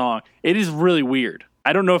during the song. It is really weird.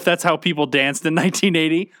 I don't know if that's how people danced in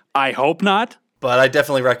 1980. I hope not. But I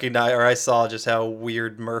definitely I saw just how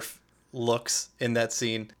weird Murph looks in that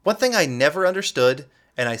scene. One thing I never understood,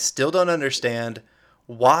 and I still don't understand,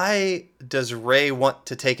 why does Ray want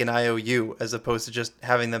to take an IOU as opposed to just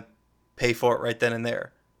having them pay for it right then and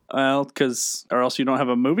there? Well, or else you don't have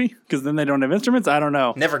a movie? Because then they don't have instruments? I don't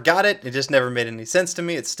know. Never got it. It just never made any sense to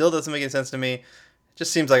me. It still doesn't make any sense to me. It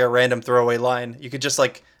just seems like a random throwaway line. You could just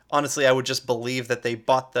honestly, I would just believe that they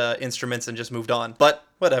bought the instruments and just moved on. But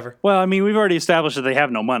whatever. Well, I mean, we've already established that they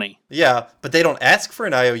have no money. Yeah, but they don't ask for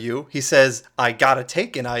an IOU. He says, I gotta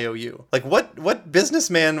take an IOU. Like, what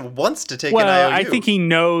businessman wants to take an IOU? Well, I think he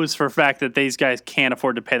knows for a fact that these guys can't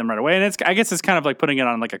afford to pay them right away. And I guess it's kind of like putting it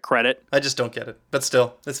on like a credit. I just don't get it. But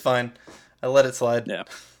still, it's fine. I let it slide. Yeah.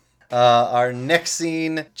 Our next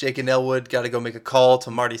scene, Jake and Elwood got to go make a call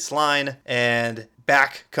to Marty Sline, and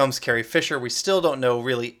back comes Carrie Fisher. We still don't know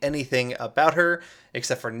really anything about her,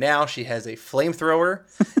 except for now she has a flamethrower,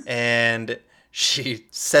 and she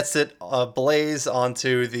sets it ablaze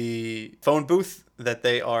onto the phone booth that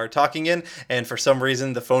they are talking in, and for some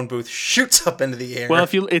reason the phone booth shoots up into the air. Well,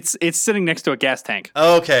 it's sitting next to a gas tank.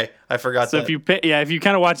 Okay, I forgot so that. if you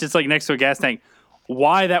kind of watch, it's like next to a gas tank.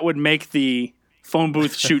 Why that would make the phone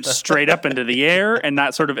booth shoot straight up into the air and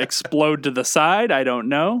not sort of explode to the side, I don't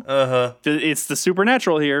know. It's the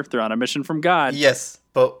supernatural here. They're on a mission from God. Yes,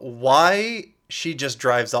 but why she just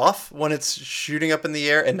drives off when it's shooting up in the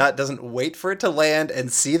air and doesn't wait for it to land and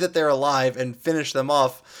see that they're alive and finish them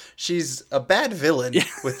off? She's a bad villain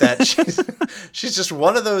with that. She's just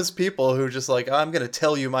one of those people who just like, I'm going to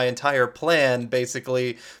tell you my entire plan,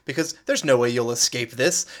 basically, because there's no way you'll escape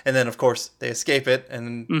this. And then, of course, they escape it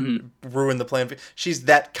and ruin the plan. She's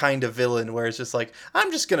that kind of villain where it's just like,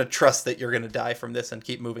 I'm just going to trust that you're going to die from this and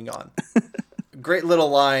keep moving on. Great little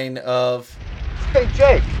line of, Hey,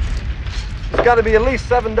 Jake, there's got to be at least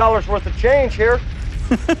 $7 worth of change here.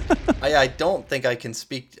 I don't think I can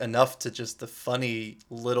speak enough to just the funny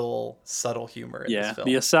little subtle humor in this film.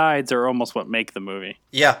 The asides are almost what make the movie.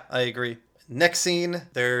 Yeah, I agree. Next scene,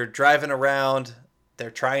 they're driving around.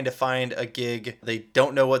 They're trying to find a gig. They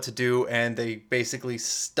don't know what to do, and they basically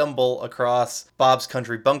stumble across Bob's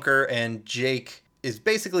Country Bunker, and Jake is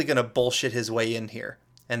basically going to bullshit his way in here.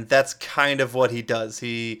 And that's kind of what he does.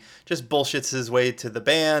 He just bullshits his way to the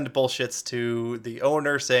band, bullshits to the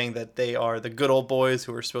owner, saying that they are the good old boys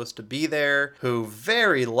who are supposed to be there, who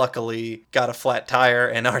very luckily got a flat tire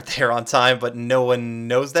and aren't there on time, but no one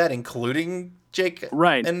knows that, including Jake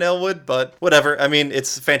and Elwood. But whatever. I mean,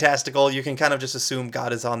 it's fantastical. You can kind of just assume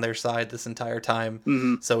God is on their side this entire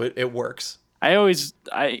time, so it works.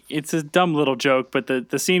 It's a dumb little joke, but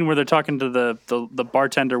the scene where they're talking to the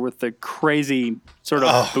bartender with the crazy sort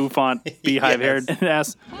of bouffant beehive-haired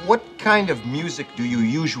ass. What kind of music do you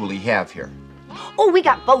usually have here? Oh, we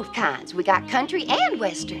got both kinds. We got country and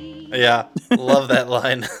western. Yeah, love that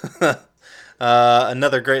line.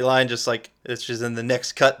 Another great line, just like it's just in the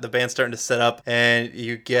next cut, the band's starting to set up, and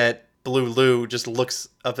you get Blue Lou just looks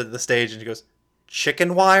up at the stage and he goes,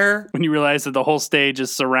 chicken wire? When you realize that the whole stage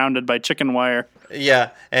is surrounded by chicken wire. Yeah,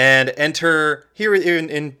 and enter here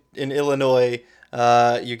in Illinois,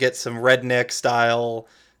 you get some redneck style,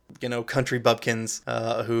 country bumpkins,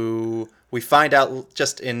 who we find out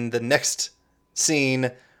just in the next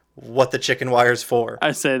scene what the chicken wire's for.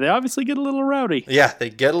 I say they obviously get a little rowdy. Yeah, they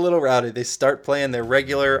get a little rowdy. They start playing their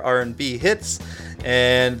regular R&B hits,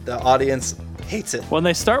 and the audience hates it. Well,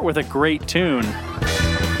 they start with a great tune.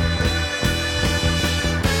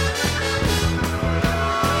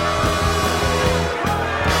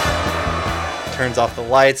 Turns off the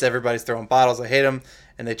lights, everybody's throwing bottles, I hate them,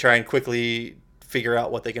 and they try and quickly figure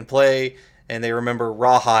out what they can play, and they remember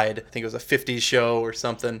Rawhide. I think it was a 50s show or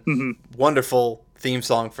something. Wonderful theme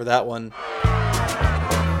song for that one.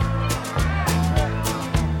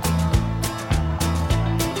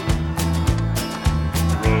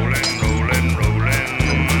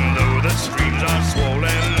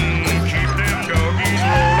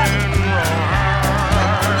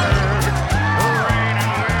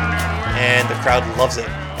 And the crowd loves it,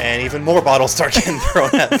 and even more bottles start getting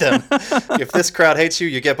thrown at them. If this crowd hates you,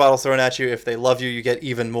 you get bottles thrown at you. If they love you, you get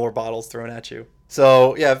even more bottles thrown at you.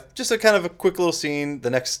 So, yeah, just a kind of a quick little scene. The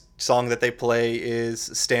next song that they play is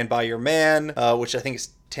Stand By Your Man, which I think is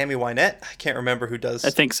Tammy Wynette. I can't remember who does. I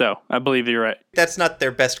think so. I believe you're right. That's not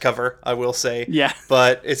their best cover, I will say. Yeah.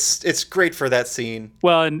 But it's great for that scene.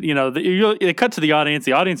 Well, and, they cut to the audience.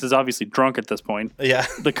 The audience is obviously drunk at this point. Yeah.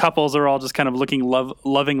 The couples are all just kind of looking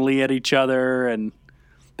lovingly at each other, and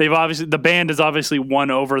the band has obviously won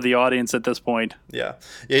over the audience at this point. Yeah.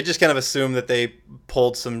 You just kind of assume that they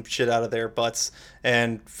pulled some shit out of their butts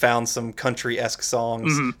and found some country-esque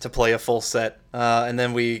songs to play a full set. And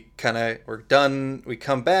then we're done. We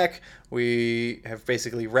come back. We have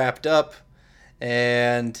basically wrapped up.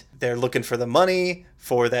 and they're looking for the money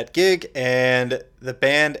for that gig, and the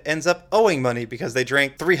band ends up owing money because they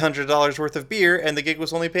drank $300 worth of beer and the gig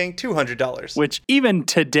was only paying $200. Which even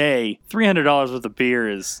today, $300 worth of beer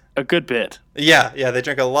is a good bit. Yeah, they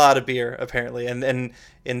drank a lot of beer apparently, and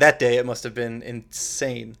in that day it must have been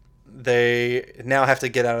insane. They now have to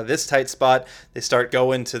get out of this tight spot. They start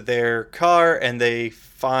going to their car and they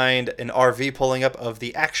find an RV pulling up of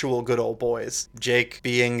the actual Good Old Boys. Jake,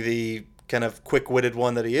 being the kind of quick-witted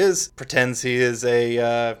one that he is, pretends he is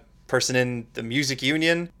a person in the music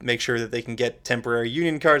union, make sure that they can get temporary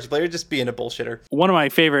union cards, but they're just being a bullshitter. One of my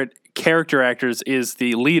favorite character actors is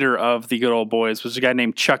the leader of the Good Old Boys, which is a guy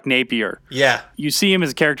named Chuck Napier. Yeah. You see him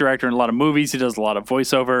as a character actor in a lot of movies. He does a lot of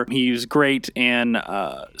voiceover. He's great in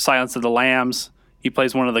Silence of the Lambs. He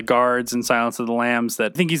plays one of the guards in Silence of the Lambs.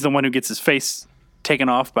 That I think he's the one who gets his face taken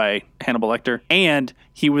off by Hannibal Lecter. And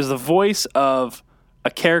he was the voice of a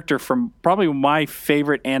character from probably my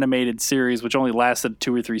favorite animated series, which only lasted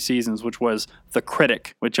 2 or 3 seasons, which was The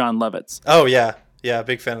Critic with John Lovitz. Oh, yeah. Yeah,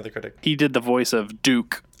 big fan of The Critic. He did the voice of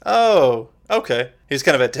Duke. Oh, okay. He's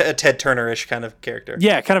kind of a Ted Turner-ish kind of character.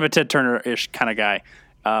 Yeah, kind of a Ted Turner-ish kind of guy.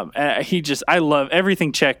 I love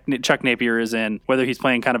everything Chuck Napier is in, whether he's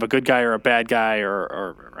playing kind of a good guy or a bad guy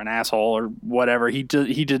or an asshole or whatever. He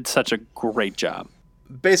did such a great job.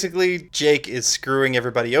 Basically, Jake is screwing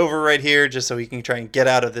everybody over right here just so he can try and get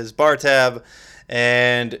out of this bar tab.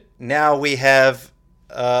 And now we have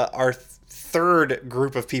our third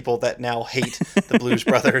group of people that now hate the Blues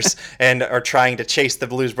Brothers and are trying to chase the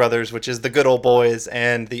Blues Brothers, which is the Good Old Boys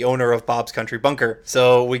and the owner of Bob's Country Bunker.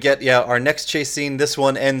 So we get, our next chase scene. This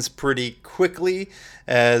one ends pretty quickly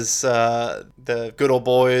as the Good Old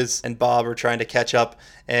Boys and Bob are trying to catch up,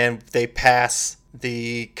 and they pass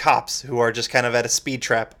the cops who are just kind of at a speed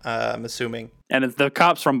trap, I'm assuming. And it's the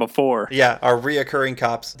cops from before. Yeah, our reoccurring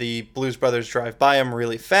cops. The Blues Brothers drive by them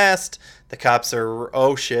really fast. The cops are,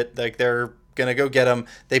 oh shit, like they're gonna go get them.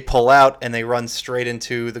 They pull out and they run straight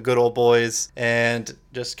into the Good Old Boys, and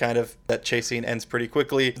just kind of that chase scene ends pretty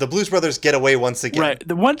quickly. The Blues Brothers get away once again. Right.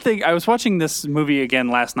 The one thing, I was watching this movie again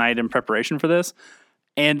last night in preparation for this,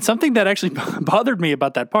 and something that actually bothered me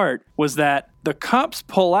about that part was that the cops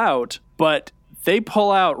pull out, but they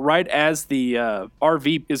pull out right as the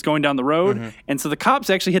RV is going down the road, and so the cops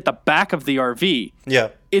actually hit the back of the RV. Yeah,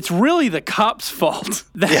 it's really the cops' fault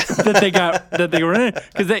that they were in it,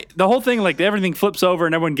 because the whole thing, like everything flips over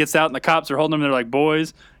and everyone gets out and the cops are holding them. They're like,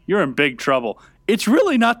 "Boys, you're in big trouble." It's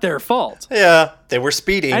really not their fault. Yeah, they were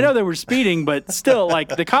speeding. I know they were speeding, but still, like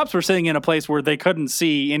the cops were sitting in a place where they couldn't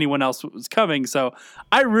see anyone else was coming. So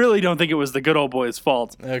I really don't think it was the Good Old Boys'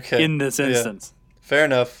 fault in this instance. Yeah. Fair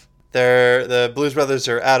enough. The Blues Brothers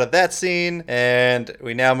are out of that scene, and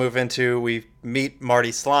we now move into, we meet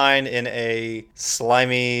Marty Sline in a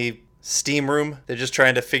slimy steam room. They're just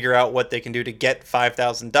trying to figure out what they can do to get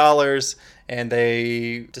 $5,000, and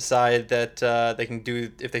they decide that they can do,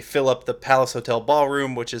 if they fill up the Palace Hotel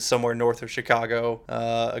ballroom, which is somewhere north of Chicago,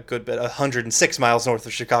 a good bit, 106 miles north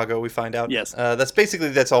of Chicago, we find out. Yes.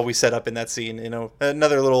 That's all we set up in that scene.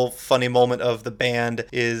 Another little funny moment of the band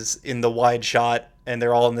is in the wide shot, and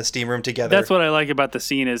they're all in the steam room together. That's what I like about the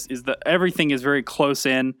scene is that everything is very close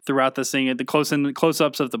in throughout the scene. The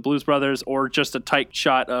close-ups of the Blues Brothers, or just a tight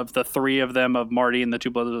shot of the three of them, of Marty and the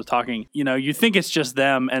two brothers talking. You think it's just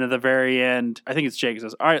them, and at the very end, I think it's Jake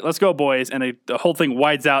says, "All right, let's go, boys," and the whole thing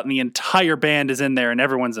wides out, and the entire band is in there, and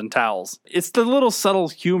everyone's in towels. It's the little subtle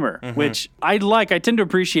humor, which I like. I tend to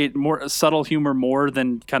appreciate more subtle humor more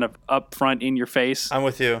than kind of upfront in your face. I'm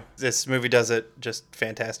with you. This movie does it just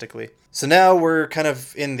fantastically. So now we're kind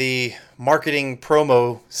of in the marketing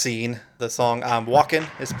promo scene. The song I'm Walkin'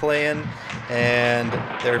 is playing, and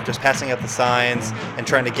they're just passing out the signs and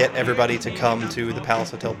trying to get everybody to come to the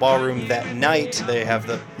Palace Hotel ballroom that night. They have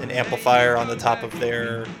an amplifier on the top of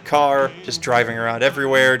their car, just driving around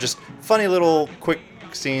everywhere. Just funny little quick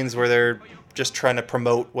scenes where they're just trying to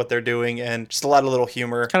promote what they're doing, and just a lot of little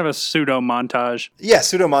humor. Kind of a pseudo montage. Yeah,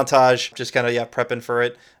 pseudo montage. Just kind of, prepping for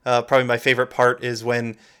it. Probably my favorite part is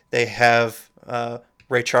when they have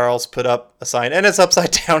Ray Charles put up a sign, and it's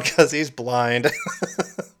upside down because he's blind.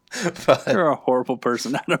 But, you're a horrible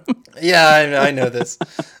person, Adam. Yeah, I know this.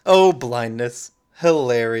 Oh, blindness.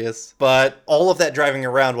 Hilarious. But all of that driving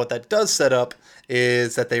around, what that does set up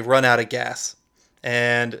is that they run out of gas.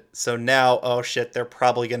 And so now, oh shit, they're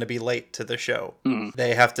probably going to be late to the show.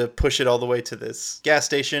 They have to push it all the way to this gas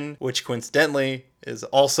station, which coincidentally is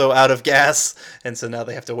also out of gas. And so now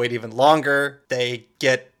they have to wait even longer. They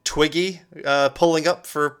get Twiggy pulling up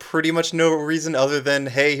for pretty much no reason other than,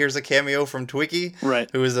 hey, here's a cameo from Twiggy, Right.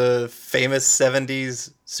 who is a famous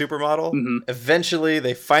 70s supermodel. Mm-hmm. Eventually,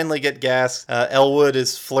 they finally get gas. Elwood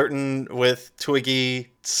is flirting with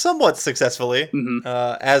Twiggy somewhat successfully. Mm-hmm.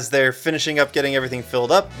 As they're finishing up getting everything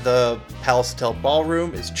filled up, the Palace Hotel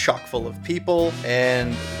ballroom is chock full of people,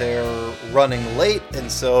 and they're running late,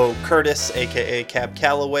 and so Curtis, aka Cab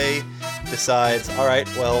Calloway, decides, all right,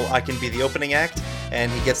 well, I can be the opening act, and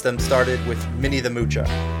he gets them started with Minnie the Moocher.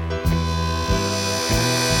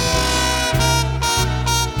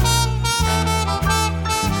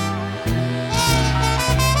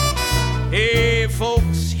 Hey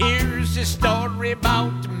folks, here's a story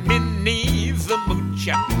about Minnie the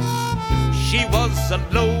Moocher. She was a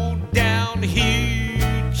low-down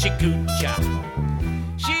hoochie-coocher.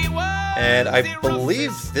 She was And I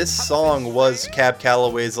believe this song was Cab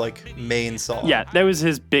Calloway's like main song. Yeah, that was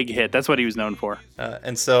his big hit. That's what he was known for.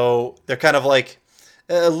 And so they're kind of like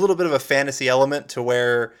a little bit of a fantasy element to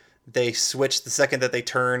where they switch the second that they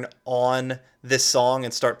turn on this song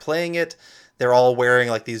and start playing it. They're all wearing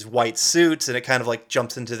like these white suits, and it kind of like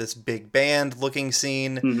jumps into this big band looking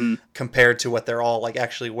scene compared to what they're all like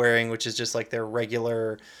actually wearing, which is just like their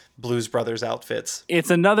regular Blues Brothers outfits.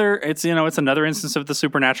 It's another instance of the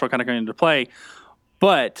supernatural kind of coming into play,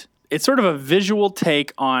 but it's sort of a visual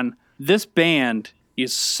take on this band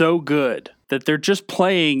is so good that they're just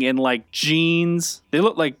playing in like jeans. They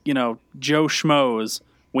look like, Joe Schmoes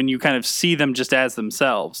when you kind of see them just as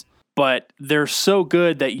themselves. But they're so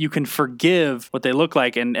good that you can forgive what they look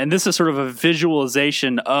like. And this is sort of a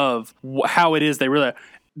visualization of how it is they really...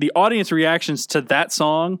 The audience reactions to that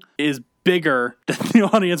song is bigger than the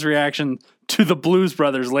audience reaction to the Blues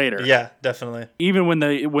Brothers later. Yeah, definitely. Even when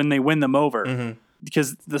they win them over. Mm-hmm.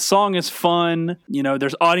 Because the song is fun.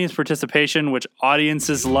 There's audience participation, which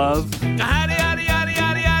audiences love. I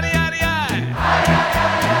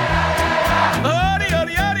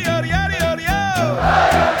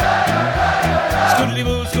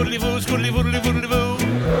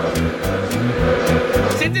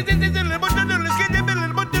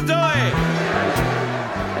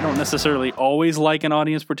don't necessarily always like an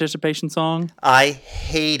audience participation song. I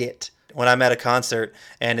hate it when I'm at a concert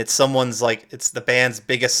and it's the band's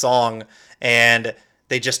biggest song, and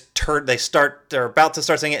they're about to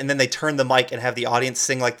start singing it, and then they turn the mic and have the audience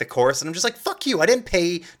sing like the chorus, and I'm just like, fuck you, I didn't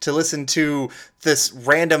pay to listen to this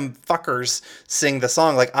random fuckers sing the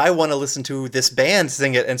song. Like, I want to listen to this band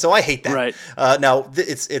sing it, and so I hate that. Right. Now,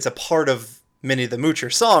 it's a part of Minnie the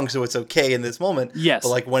Moocher song, so it's okay in this moment. Yes. But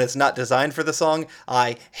like when it's not designed for the song,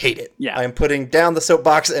 I hate it. Yeah. I'm putting down the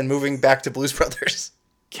soapbox and moving back to Blues Brothers.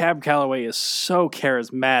 Cab Calloway is so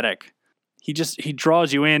charismatic. He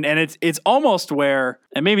draws you in, and it's almost where,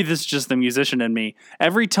 and maybe this is just the musician in me,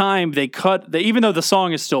 every time even though the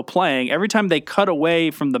song is still playing, every time they cut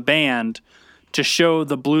away from the band to show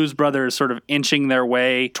the Blues Brothers sort of inching their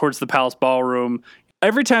way towards the Palace Ballroom,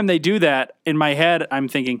 every time they do that, in my head, I'm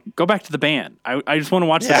thinking, go back to the band. I just want to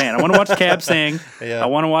watch the band. I want to watch Cab sing. Yeah. I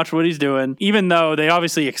want to watch what he's doing. Even though they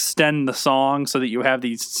obviously extend the song so that you have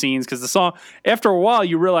these scenes, because the song, after a while,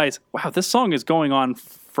 you realize, wow, this song is going on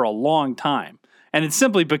for a long time. And it's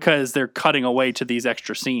simply because they're cutting away to these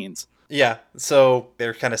extra scenes. Yeah, so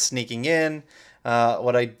they're kind of sneaking in.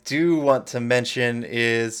 What I do want to mention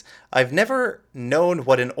is I've never known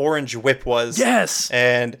what an orange whip was. Yes!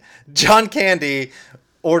 And John Candy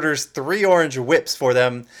orders 3 orange whips for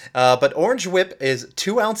them. But orange whip is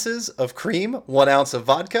 2 ounces of cream, 1 ounce of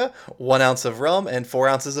vodka, 1 ounce of rum, and 4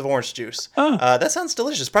 ounces of orange juice. Oh. That sounds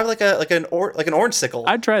delicious. Probably like an orange sickle.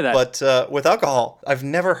 I'd try that. But with alcohol. I've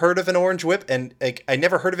never heard of an orange whip, and I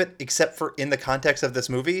never heard of it except for in the context of this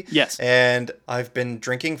movie. Yes. And I've been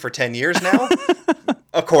drinking for 10 years now.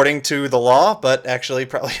 According to the law, but actually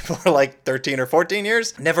probably for like 13 or 14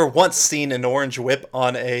 years. Never once seen an orange whip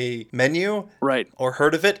on a menu. Right. Or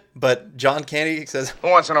heard of it, but John Candy says, Who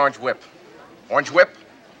wants an orange whip? Orange whip?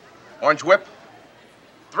 Orange whip?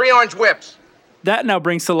 3 orange whips. That now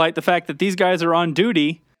brings to light the fact that these guys are on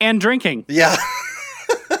duty and drinking. Yeah.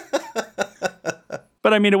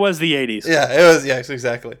 But I mean, it was the 80s. Yeah, it was, yes,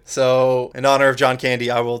 exactly. So, in honor of John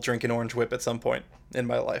Candy, I will drink an orange whip at some point in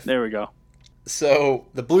my life. There we go. So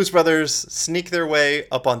the Blues Brothers sneak their way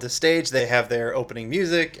up onto stage. They have their opening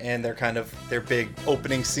music and their big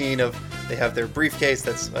opening scene of they have their briefcase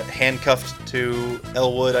that's handcuffed to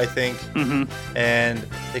Elwood, I think. Mm-hmm. And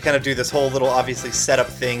they kind of do this whole little obviously setup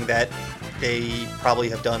thing that they probably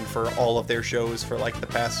have done for all of their shows for like the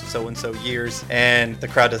past so-and-so years. And the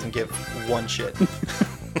crowd doesn't give one shit.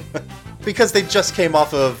 Because they just came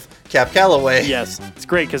off of Cab Calloway. Yes, it's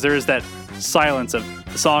great because there is that silence of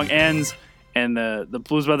the song ends and the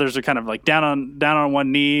Blues Brothers are kind of like down on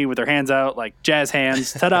one knee with their hands out, like jazz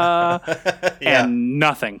hands, ta-da, and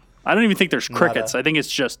nothing. I don't even think there's crickets. I think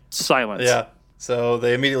it's just silence. Yeah. So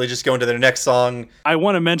they immediately just go into their next song. I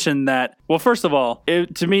want to mention that, well, first of all,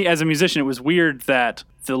 to me as a musician, it was weird that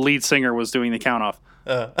the lead singer was doing the count off.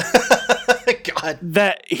 God.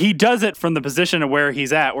 That he does it from the position of where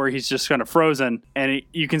he's at, where he's just kind of frozen, and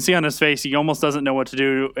you can see on his face he almost doesn't know what to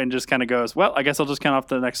do and just kind of goes, well, I guess I'll just count off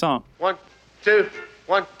the next song. 1, 2,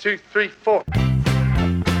 1, 2, 3, 4.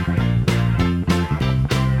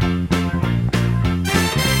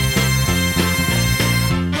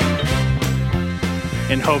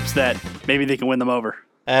 In hopes that maybe they can win them over.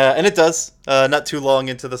 And it does. Not too long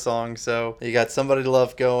into the song, so you got Somebody to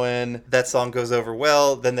Love going. That song goes over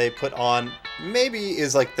well. Then they put on maybe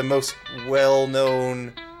is like the most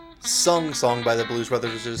well-known sung song by the Blues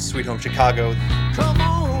Brothers, which is Sweet Home Chicago. Come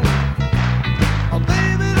on, oh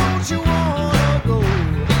baby, don't you wanna go?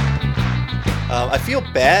 I feel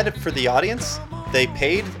bad for the audience. They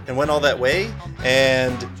paid and went all that way,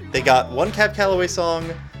 and they got one Cab Calloway song.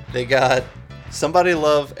 They got Somebody to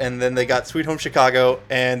Love, and then they got Sweet Home Chicago,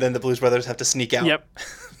 and then the Blues Brothers have to sneak out. Yep.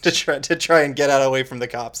 to try and get out away from the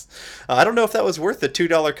cops. I don't know if that was worth the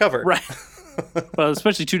 $2 cover. Right. Well,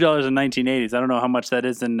 especially $2 in 1980s. I don't know how much that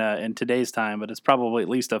is in today's time, but it's probably at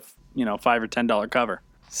least a $5 or $10 cover.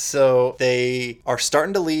 So they are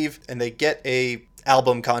starting to leave, and they get a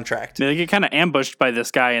album contract. They get kind of ambushed by this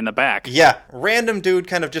guy in the back. Yeah, random dude,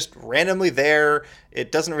 kind of just randomly there. It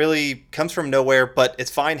doesn't really comes from nowhere, but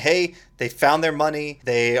it's fine. Hey, they found their money.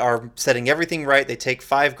 They are setting everything right. They take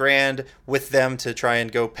 $5,000 with them to try and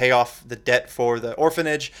go pay off the debt for the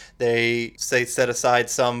orphanage. They set aside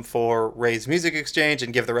some for Ray's Music Exchange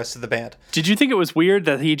and give the rest to the band. Did you think it was weird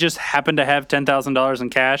that he just happened to have $10,000 in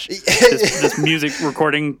cash? this music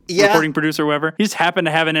recording producer, whoever. He just happened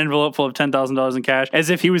to have an envelope full of $10,000 in cash, as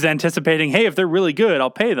if he was anticipating, hey, if they're really good, I'll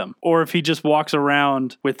pay them. Or if he just walks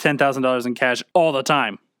around with $10,000 in cash all the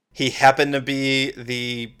time. He happened to be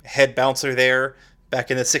the head bouncer there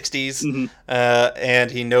back in the 60s,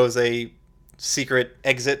 and he knows a secret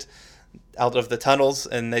exit out of the tunnels,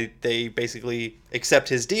 and they basically accept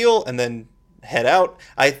his deal and then head out.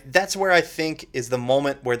 That's where I think is the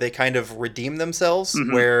moment where they kind of redeem themselves,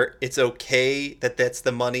 where it's okay that that's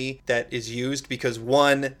the money that is used, because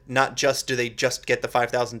one, not just do they just get the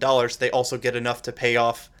 $5,000, they also get enough to pay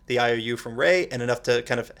off the IOU from Ray and enough to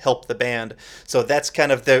kind of help the band. So that's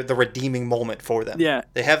kind of the redeeming moment for them. Yeah.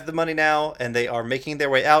 They have the money now, and they are making their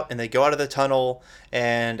way out, and they go out of the tunnel,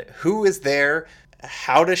 and who is there?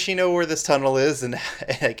 How does she know where this tunnel is, and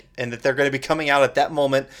that they're going to be coming out at that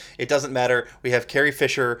moment? It doesn't matter. We have Carrie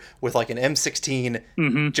Fisher with like an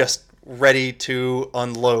M16 just ready to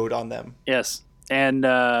unload on them. Yes. And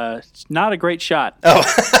not a great shot.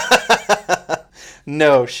 Oh.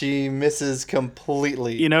 No, she misses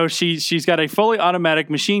completely. She's got a fully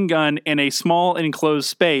automatic machine gun in a small enclosed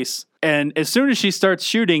space. And as soon as she starts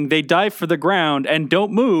shooting, they dive for the ground and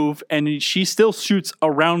don't move, and she still shoots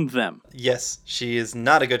around them. Yes, she is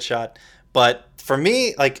not a good shot. But for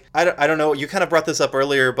me, like, I don't know, you kind of brought this up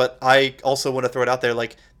earlier, but I also want to throw it out there.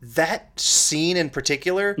 Like, that scene in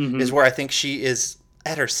particular is where I think she is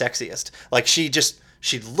at her sexiest. Like, she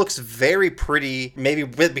looks very pretty, maybe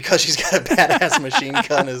because she's got a badass machine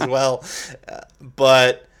gun as well.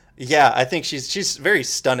 But yeah, I think she's very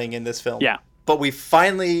stunning in this film. Yeah. But we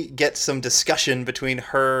finally get some discussion between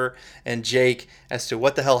her and Jake as to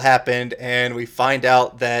what the hell happened, and we find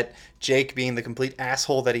out that Jake, being the complete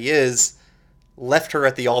asshole that he is, left her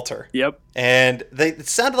at the altar. Yep. And it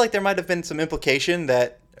sounded like there might have been some implication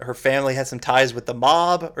that her family had some ties with the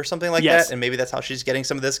mob or something like that, and maybe that's how she's getting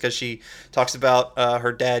some of this, because she talks about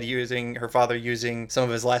her father using some of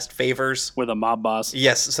his last favors with a mob boss.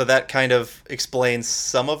 Yes, so that kind of explains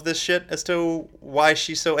some of this shit as to why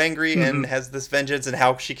she's so angry and has this vengeance, and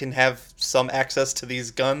how she can have some access to these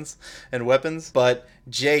guns and weapons. But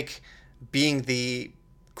Jake, being the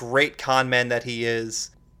great con man that he is,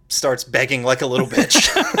 starts begging like a little bitch.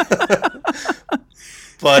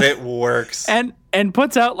 But it works. And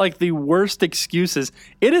puts out like the worst excuses.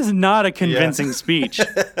 It is not a convincing speech.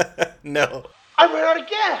 No. I ran out of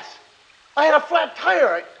gas. I had a flat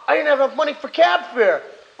tire. I didn't have enough money for cab fare.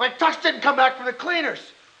 My tux didn't come back from the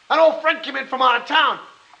cleaners. An old friend came in from out of town.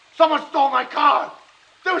 Someone stole my car.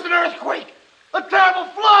 There was an earthquake. A terrible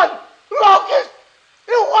flood. Locust.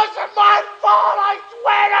 It wasn't my fault, I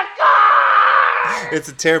swear to God! It's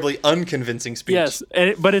a terribly unconvincing speech. Yes,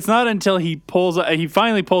 but it's not until he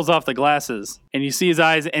finally pulls off the glasses, and you see his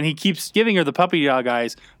eyes, and he keeps giving her the puppy dog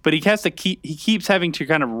eyes, but he keeps having to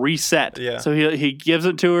kind of reset. Yeah. So he gives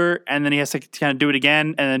it to her, and then he has to kind of do it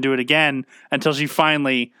again, and then do it again until she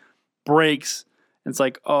finally breaks. And it's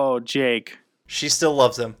like, oh, Jake. She still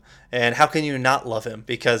loves him. And how can you not love him?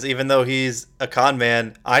 Because even though he's a con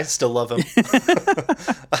man, I still love him.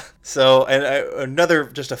 So, and another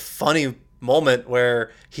just a funny moment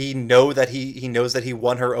where he knows that he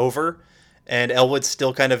won her over, and Elwood's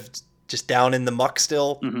still kind of just down in the muck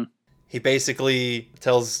still. Mm-hmm. He basically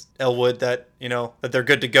tells Elwood that, that they're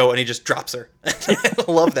good to go, and he just drops her. I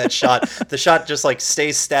love that shot. The shot just like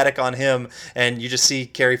stays static on him, and you just see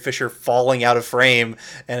Carrie Fisher falling out of frame,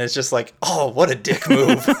 and it's just like, oh, what a dick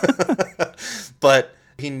move. But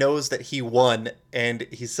he knows that he won, and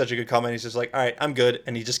he's such a good comment. He's just like, all right, I'm good,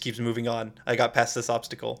 and he just keeps moving on. I got past this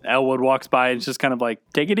obstacle. Elwood walks by, and it's just kind of like,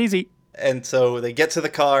 take it easy. And so they get to the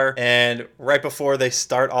car, and right before they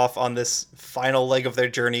start off on this final leg of their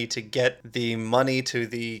journey to get the money to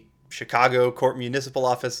the Chicago Court Municipal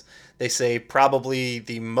Office, they say probably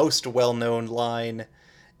the most well-known line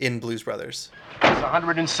in Blues Brothers. It's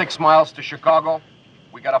 106 miles to Chicago.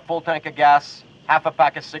 We got a full tank of gas, half a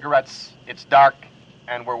pack of cigarettes. It's dark,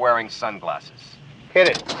 and we're wearing sunglasses. Hit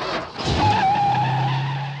it.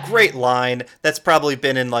 Great line. That's probably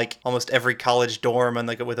been in like almost every college dorm and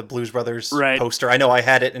like with a Blues Brothers poster. I know I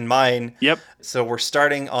had it in mine. Yep. So we're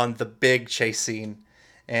starting on the big chase scene,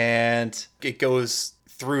 and it goes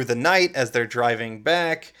through the night as they're driving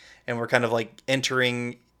back, and we're kind of like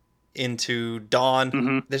entering into dawn.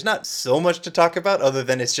 Mm-hmm. There's not so much to talk about other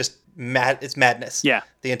than it's just it's madness. Yeah.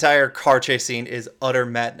 The entire car chase scene is utter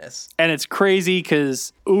madness. And it's crazy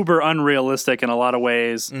because uber unrealistic in a lot of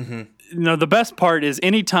ways. Mm-hmm. The best part is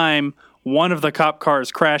anytime one of the cop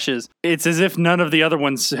cars crashes, it's as if none of the other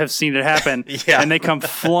ones have seen it happen. Yeah. And they come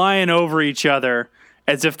flying over each other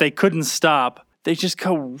as if they couldn't stop. They just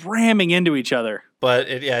go ramming into each other. But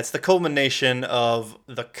it's the culmination of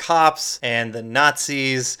the cops and the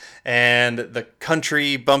Nazis and the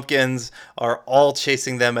country bumpkins are all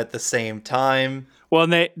chasing them at the same time. Well,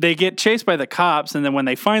 and they get chased by the cops, and then when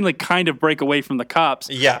they finally kind of break away from the cops,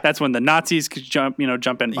 that's when the Nazis could jump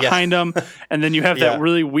in behind them, and then you have that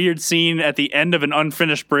really weird scene at the end of an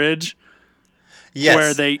unfinished bridge.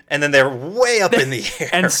 Yes, where and then they're way up in the air.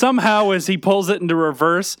 And somehow, as he pulls it into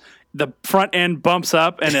reverse, the front end bumps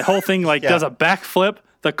up, and the whole thing does a backflip.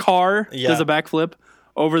 The car does a backflip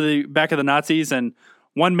over the back of the Nazis, and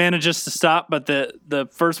one manages to stop, but the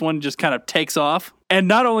first one just kind of takes off. And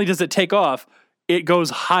not only does it take off, it goes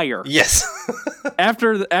higher. Yes.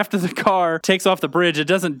 After the car takes off the bridge, it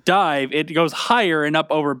doesn't dive. It goes higher and up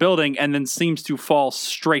over a building and then seems to fall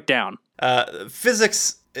straight down.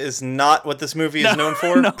 Physics is not what this movie is known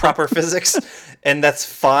for, proper physics, and that's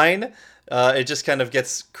fine. It just kind of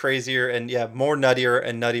gets crazier and, more nuttier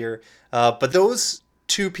and nuttier. But those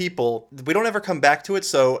two people, we don't ever come back to it,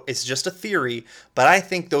 so it's just a theory, but I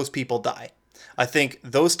think those people die. I think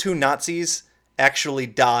those two Nazis actually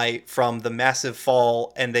die from the massive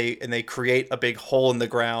fall, and they create a big hole in the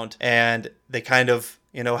ground, and they kind of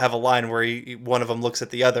have a line where one of them looks at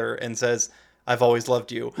the other and says, "I've always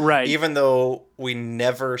loved you." Right. Even though we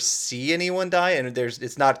never see anyone die and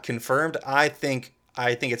it's not confirmed, I think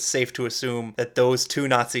it's safe to assume that those two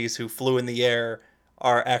Nazis who flew in the air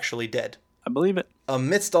are actually dead. I believe it.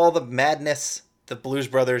 Amidst all the madness, the Blues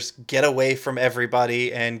Brothers get away from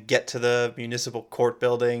everybody and get to the municipal court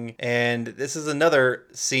building. And this is another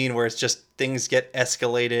scene where it's just things get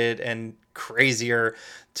escalated and crazier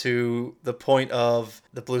to the point of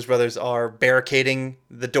the Blues Brothers are barricading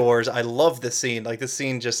the doors. I love this scene. Like, this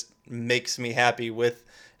scene just makes me happy with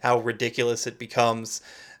how ridiculous it becomes,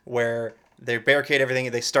 where they barricade everything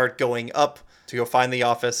and they start going up to go find the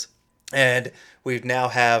office. And we now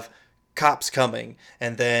have cops coming,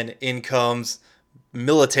 and then in comes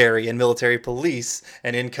military and military police,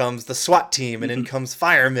 and in comes the SWAT team, and in comes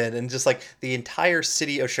firemen, and just like the entire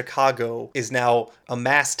city of Chicago is now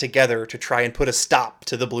amassed together to try and put a stop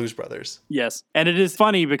to the Blues Brothers. Yes, and it is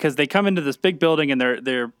funny because they come into this big building and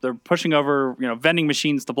they're pushing over vending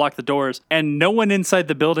machines to block the doors, and no one inside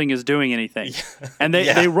the building is doing anything. And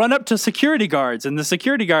they run up to security guards, and the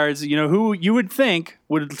security guards, who you would think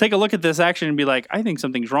would take a look at this action and be like, I think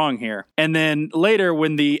something's wrong here. And then later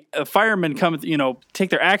when the firemen come, take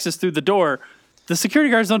their axes through the door, the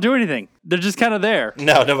security guards don't do anything. They're just kind of there.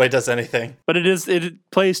 No, nobody does anything. But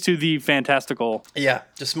it plays to the fantastical. Yeah,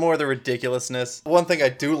 just more of the ridiculousness. One thing I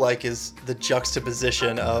do like is the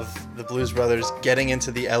juxtaposition of the Blues Brothers getting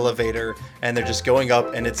into the elevator, and they're just going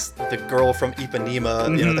up, and it's the girl from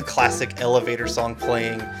Ipanema, you know, the classic elevator song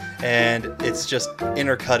playing, and it's just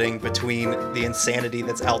intercutting between the insanity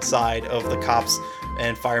that's outside of the cops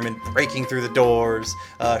and firemen breaking through the doors,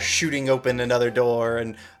 shooting open another door,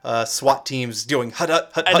 and SWAT teams doing hut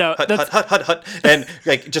hut hut hut hut hut hut hut hut, and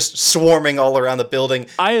like just swarming all around the building.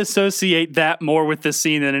 I associate that more with this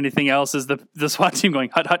scene than anything else. Is the SWAT team going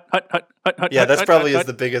hut hut hut hut hut hut? Yeah, hut, that's hut, probably hut, is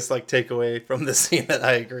the biggest like takeaway from this scene. That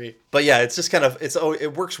I agree. But yeah, it's just kind of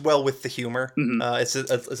it works well with the humor. It's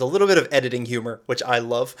a little bit of editing humor, which I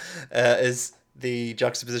love. Is the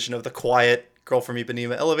juxtaposition of the quiet girl from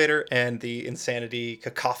Ipanema elevator and the insanity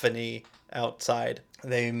cacophony outside.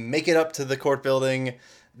 They make it up to the court building.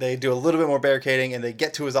 They do a little bit more barricading, and they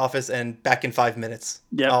get to his office, and back in 5 minutes.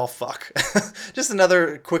 Yeah. Oh, fuck. Just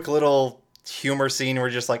another quick little humor scene where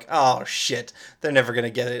you're just like, oh, shit, they're never going to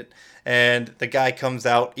get it. And the guy comes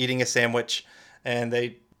out eating a sandwich, and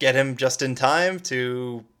they get him just in time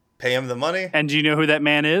to pay him the money. And do you know who that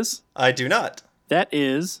man is? I do not. That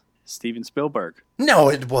is Steven Spielberg. No,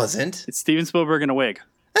 it wasn't. It's Steven Spielberg in a wig.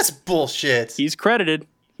 That's bullshit. He's credited.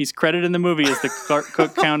 He's credited in the movie as the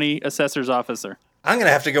Cook County Assessor's Officer. I'm going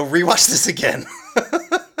to have to go rewatch this again.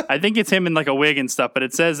 I think it's him in like a wig and stuff, but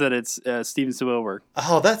it says that it's Steven Spielberg.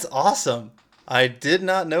 Oh, that's awesome. I did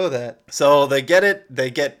not know that. So they get it.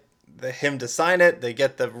 They get him to sign it. They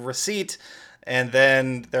get the receipt, and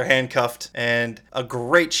then they're handcuffed. And a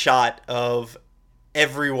great shot of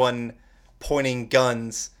everyone pointing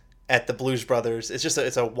guns at the Blues Brothers.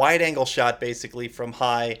 It's a wide angle shot basically from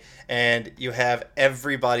high, and you have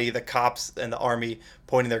everybody, the cops and the army,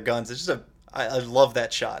 pointing their guns. It's just I love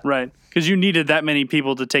that shot. Right, because you needed that many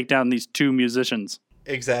people to take down these two musicians.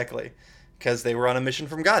 Exactly, because they were on a mission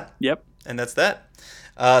from God. Yep. And that's that.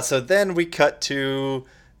 So then we cut to,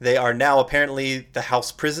 they are now apparently the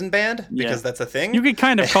House Prison Band, because that's a thing. You could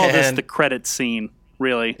kind of call this the credit scene,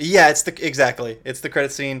 really. Yeah, it's the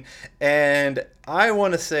credit scene. And I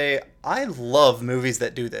want to say I love movies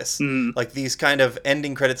that do this. Like these kind of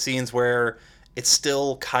ending credit scenes where it's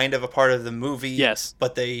still kind of a part of the movie. Yes.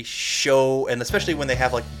 But they show, and especially when they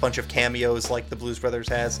have like a bunch of cameos like the Blues Brothers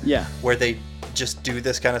has. Yeah. Where they just do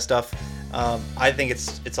this kind of stuff. I think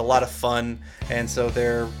it's a lot of fun. And so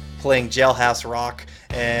they're playing Jailhouse Rock,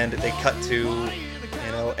 and they cut to,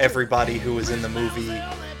 everybody who was in the movie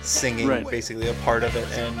singing basically a part of it.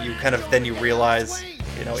 And you kind of, then you realize,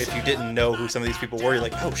 if you didn't know who some of these people were, you're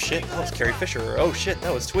like, oh shit, that was Carrie Fisher, or oh shit,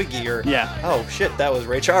 that was Twiggy, or oh shit, that was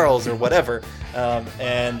Ray Charles, or whatever.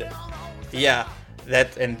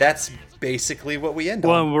 That's basically what we end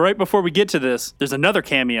on. Well, right before we get to this, there's another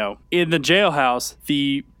cameo. In the jailhouse,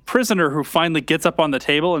 the prisoner who finally gets up on the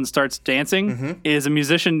table and starts dancing is a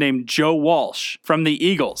musician named Joe Walsh from the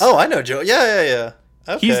Eagles. Oh, I know Joe. Yeah.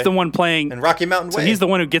 Okay. He's the one playing... And Rocky Mountain Way. So he's the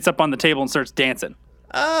one who gets up on the table and starts dancing.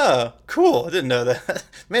 Oh, cool. I didn't know that.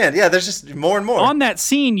 Man, yeah, there's just more and more. On that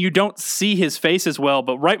scene, you don't see his face as well,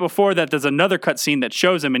 but right before that, there's another cut scene that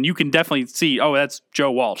shows him, and you can definitely see, oh, that's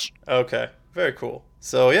Joe Walsh. Okay, very cool.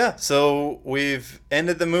 So we've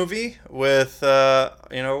ended the movie with,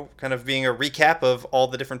 kind of being a recap of all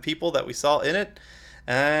the different people that we saw in it.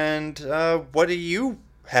 And what do you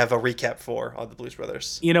have a recap for on the Blues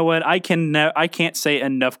Brothers? You know what? I can't say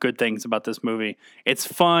enough good things about this movie. It's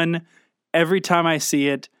fun. Every time I see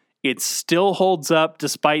it, it still holds up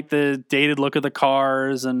despite the dated look of the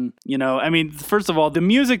cars. And, first of all, the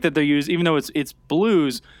music that they use, even though it's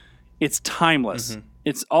blues, it's timeless.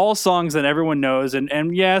 It's all songs that everyone knows.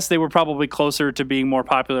 And yes, they were probably closer to being more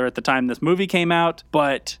popular at the time this movie came out,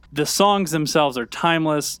 but the songs themselves are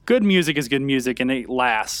timeless. Good music is good music, and it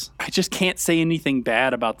lasts. I just can't say anything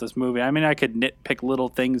bad about this movie. I mean, I could nitpick little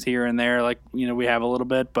things here and there, like, we have a little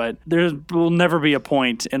bit, but there will never be a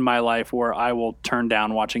point in my life where I will turn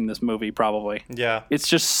down watching this movie, probably. Yeah. It's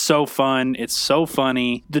just so fun. It's so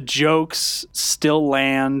funny. The jokes still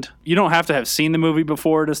land. You don't have to have seen the movie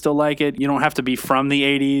before to still like it. You don't have to be from the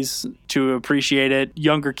 80s to appreciate it.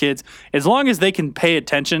 Younger kids, as long as they can pay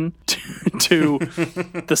attention to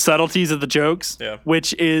the subtleties of the jokes,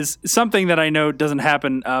 which is something that I know doesn't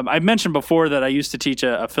happen. I mentioned before that I used to teach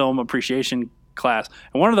a film appreciation class,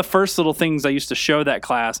 and one of the first little things I used to show that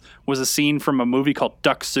class was a scene from a movie called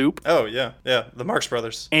Duck Soup. Oh, yeah, the Marx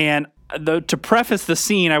Brothers. And to preface the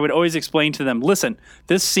scene, I would always explain to them, listen,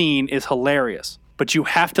 this scene is hilarious, but you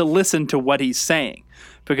have to listen to what he's saying.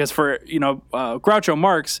 Because for, Groucho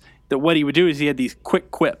Marx, that what he would do is he had these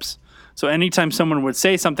quick quips. So anytime someone would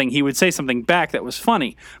say something, he would say something back that was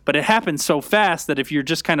funny. But it happens so fast that if you're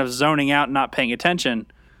just kind of zoning out and not paying attention,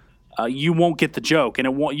 you won't get the joke, and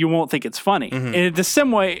you won't think it's funny. Mm-hmm. And the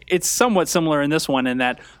same way, it's somewhat similar in this one in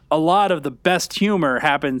that a lot of the best humor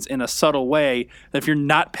happens in a subtle way that if you're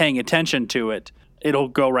not paying attention to it, it'll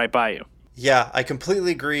go right by you. Yeah, I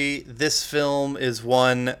completely agree. This film is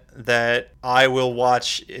one that I will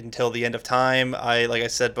watch until the end of time. Like I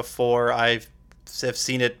said before, have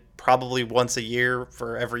seen it probably once a year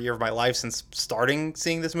for every year of my life since starting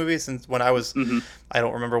seeing this movie, since when I was, I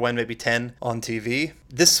don't remember when, maybe 10 on TV.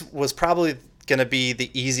 This was probably going to be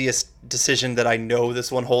the easiest decision that I know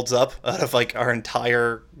this one holds up out of like our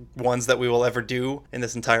entire ones that we will ever do in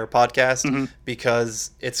this entire podcast,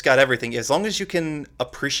 because it's got everything. As long as you can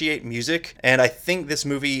appreciate music, and I think this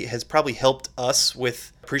movie has probably helped us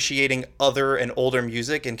with appreciating other and older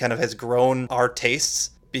music and kind of has grown our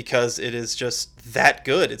tastes, because it is just that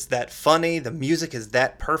good. It's that funny. The music is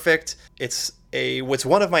that perfect. It's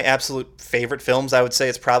one of my absolute favorite films. I would say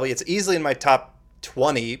it's easily in my top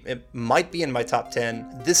 20. It might be in my top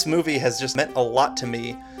 10. This movie has just meant a lot to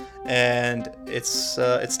me, and it's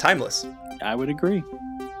timeless. I would agree.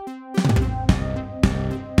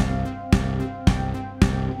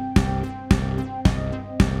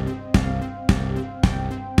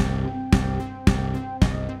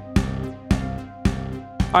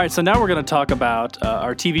 All right, so now we're going to talk about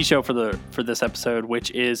our TV show for this episode,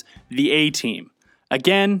 which is The A-Team.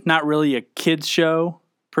 Again, not really a kids show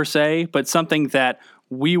per se, but something that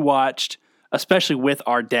we watched, especially with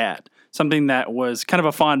our dad. Something that was kind of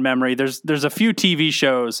a fond memory. There's a few TV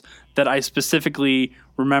shows that I specifically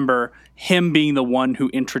remember him being the one who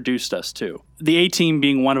introduced us to. The A-Team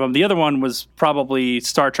being one of them. The other one was probably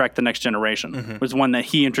Star Trek The Next Generation, was one that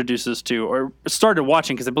he introduced us to, or started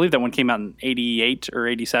watching, because I believe that one came out in 88 or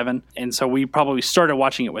 87, and so we probably started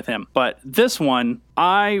watching it with him. But this one,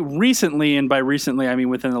 I recently, and by recently I mean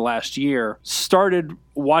within the last year, started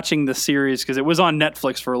watching the series, because it was on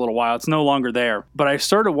Netflix for a little while. It's no longer there. But I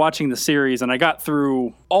started watching the series, and I got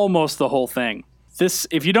through almost the whole thing.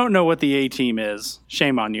 If you don't know what the A-Team is,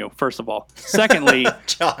 shame on you, first of all. Secondly,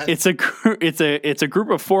 it's a group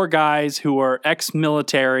of 4 guys who are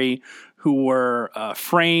ex-military, who were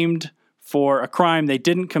framed for a crime they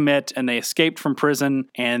didn't commit, and they escaped from prison,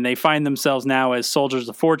 and they find themselves now as soldiers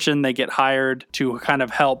of fortune. They get hired to kind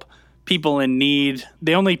of help people in need.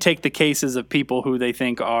 They only take the cases of people who they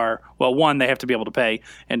think are, well, 1, they have to be able to pay,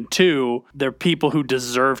 and 2, they're people who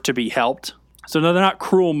deserve to be helped. So no, they're not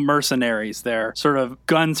cruel mercenaries. They're sort of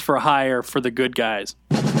guns for hire for the good guys.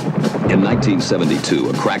 In 1972,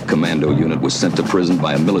 a crack commando unit was sent to prison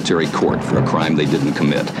by a military court for a crime they didn't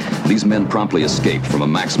commit. These men promptly escaped from a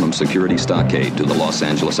maximum security stockade to the Los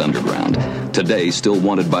Angeles underground. Today, still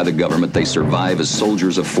wanted by the government, they survive as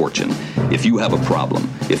soldiers of fortune. If you have a problem,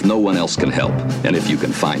 if no one else can help, and if you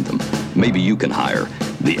can find them, maybe you can hire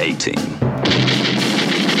the A-Team.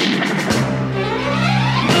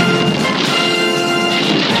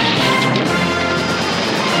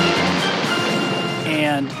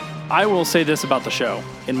 I will say this about the show,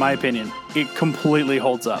 in my opinion, it completely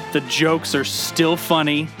holds up. The jokes are still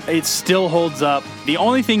funny. It still holds up. The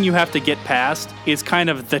only thing you have to get past is kind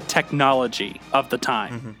of the technology of the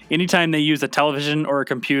time. Anytime they use a television or a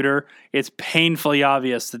computer, it's painfully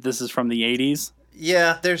obvious that this is from the 80s.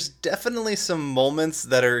 Yeah, there's definitely some moments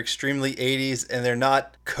that are extremely 80s, and they're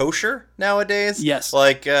not kosher nowadays. Yes.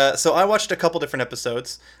 Like, so I watched a couple different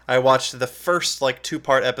episodes. I watched the first,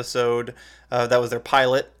 2-part episode, that was their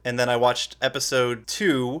pilot, and then I watched episode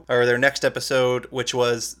 2, or their next episode, which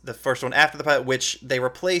was the first one after the pilot, which they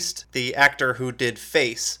replaced the actor who did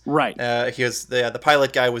Face. Right. The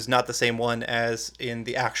pilot guy was not the same one as in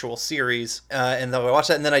the actual series. And then I watched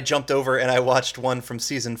that, and then I jumped over and I watched one from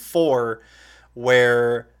season 4,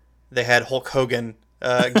 where they had Hulk Hogan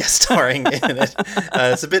guest starring in it.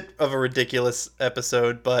 It's a bit of a ridiculous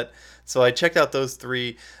episode, but so I checked out those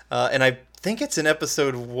 3, and I think it's in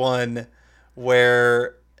episode 1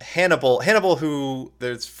 where Hannibal, who,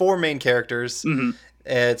 there's 4 main characters.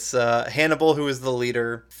 It's Hannibal, who is the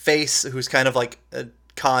leader, Face, who's kind of like a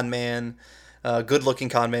con man, good-looking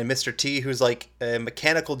con man, Mr. T, who's like a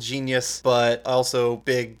mechanical genius, but also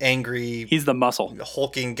big, angry... He's the muscle.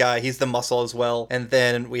 Hulking guy. He's the muscle as well. And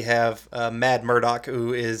then we have Mad Murdock,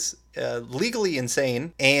 who is legally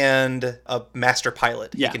insane and a master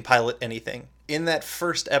pilot. Yeah. He can pilot anything. In that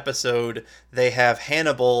first episode, they have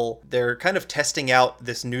Hannibal. They're kind of testing out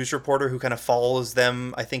this news reporter who kind of follows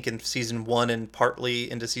them, I think, in season 1 and partly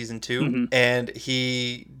into season 2. And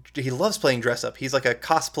he he loves playing dress up. He's like a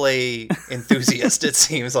cosplay enthusiast, it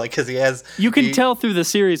seems like, because he has... You can tell through the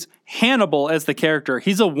series, Hannibal as the character,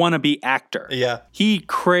 he's a wannabe actor. Yeah. He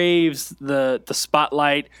craves the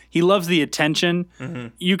spotlight. He loves the attention. Mm-hmm.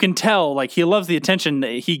 You can tell, like, he loves the attention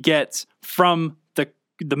that he gets from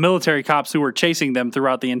the military cops who are chasing them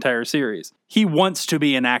throughout the entire series. He wants to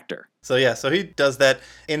be an actor. So he does that.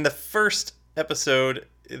 In the first episode,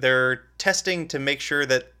 they're testing to make sure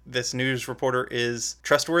that this news reporter is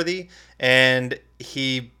trustworthy, and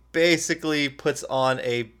he basically puts on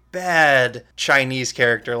a bad Chinese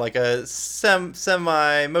character, like a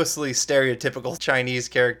semi mostly stereotypical Chinese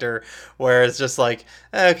character, where it's just like,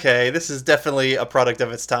 okay, this is definitely a product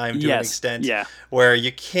of its time to an extent, where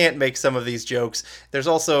you can't make some of these jokes. There's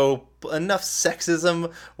also enough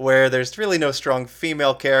sexism where there's really no strong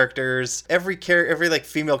female characters. Every like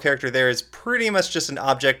female character there is pretty much just an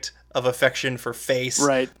object of affection for Face,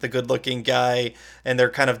 the good-looking guy, and they're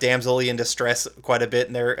kind of damselly in distress quite a bit,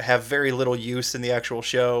 and they have very little use in the actual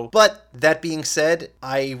show. But that being said,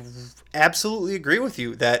 I absolutely agree with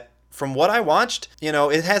you that from what I watched,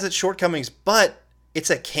 it has its shortcomings, but it's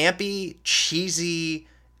a campy, cheesy,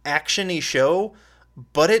 action-y show.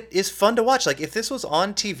 But it is fun to watch. Like, if this was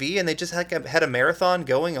on TV and they just had a marathon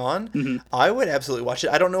going on, I would absolutely watch it.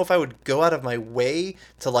 I don't know if I would go out of my way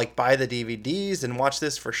to, like, buy the DVDs and watch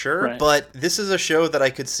this for sure. Right. But this is a show that I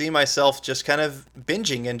could see myself just kind of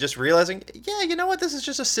binging and just realizing, yeah, you know what? This is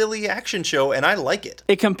just a silly action show, and I like it.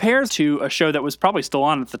 It compares to a show that was probably still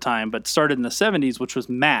on at the time, but started in the 70s, which was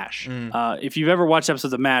MASH. If you've ever watched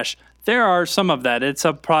episodes of MASH, there are some of that. It's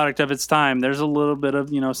a product of its time. There's a little bit of,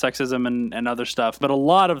 sexism and other stuff. But a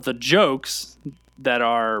lot of the jokes that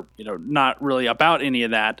are, not really about any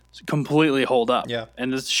of that completely hold up. Yeah.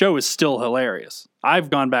 And this show is still hilarious. I've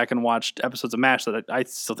gone back and watched episodes of MASH that I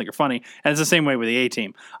still think are funny. And it's the same way with the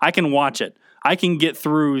A-Team. I can watch it. I can get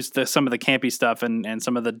through some of the campy stuff and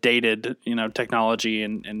some of the dated, technology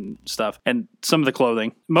and stuff. And some of the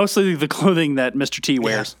clothing. Mostly the clothing that Mr. T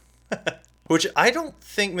wears. Yeah. Which I don't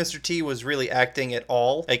think Mr. T was really acting at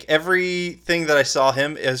all. Like, everything that I saw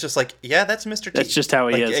him, it was just like, yeah, that's Mr. T. That's just how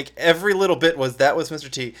he is. Like, every little bit was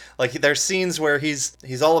Mr. T. Like, there's scenes where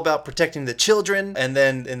he's all about protecting the children, and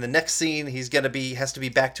then in the next scene, has to be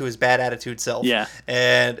back to his bad attitude self. Yeah.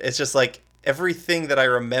 And it's just like, everything that I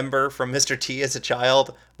remember from Mr. T as a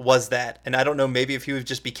child was that. And I don't know, maybe if he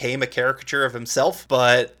just became a caricature of himself,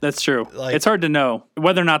 but... That's true. It's hard to know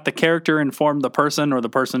whether or not the character informed the person or the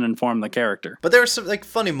person informed the character. But there are some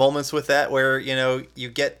funny moments with that where, you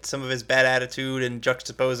get some of his bad attitude and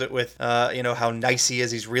juxtapose it with, how nice he is.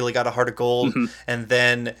 He's really got a heart of gold. Mm-hmm. And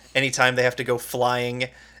then anytime they have to go flying...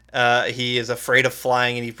 he is afraid of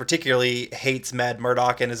flying, and he particularly hates Mad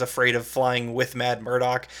Murdock and is afraid of flying with Mad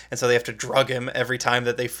Murdock, and so they have to drug him every time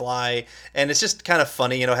that they fly. And it's just kind of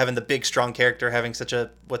funny, having the big, strong character having such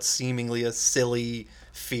what's seemingly a silly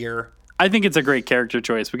fear. I think it's a great character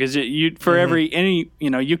choice because you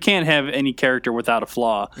can't have any character without a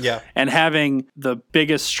flaw. Yeah. And having the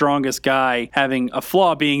biggest, strongest guy having a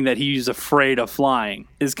flaw being that he's afraid of flying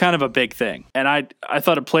is kind of a big thing. And I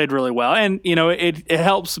thought it played really well. And, it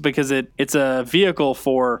helps because it's a vehicle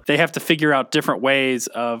for, they have to figure out different ways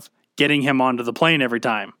of getting him onto the plane every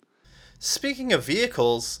time. Speaking of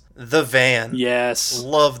vehicles, the van. Yes.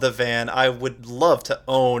 Love the van. I would love to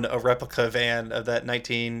own a replica van of that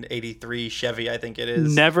 1983 Chevy, I think it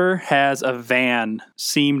is. Never has a van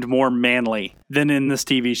seemed more manly than in this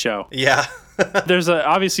TV show. Yeah. There's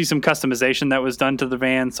obviously some customization that was done to the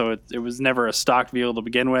van, so it was never a stock vehicle to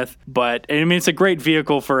begin with. But, it's a great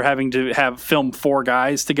vehicle for having to film 4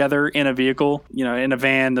 guys together in a vehicle. In a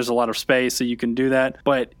van, there's a lot of space, so you can do that.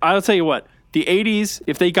 But I'll tell you what. The 80s,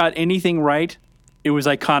 if they got anything right, it was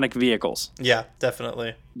iconic vehicles. Yeah,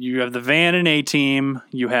 definitely. You have the van in A-Team.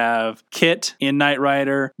 You have KITT in Knight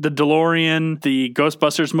Rider, the DeLorean, the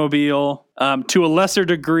Ghostbusters mobile. To a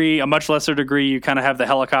much lesser degree, you kind of have the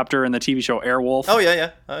helicopter in the TV show Airwolf. Oh,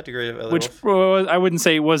 yeah. I'd agree with which I wouldn't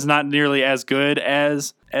say was not nearly as good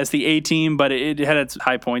as the A-Team, but it had its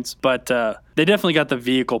high points. But they definitely got the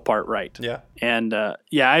vehicle part right. Yeah. And,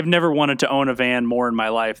 I've never wanted to own a van more in my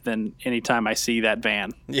life than anytime I see that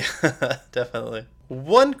van. Yeah, definitely.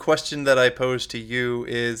 One question that I pose to you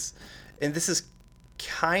is, and this is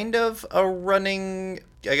kind of a running,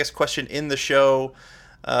 question in the show.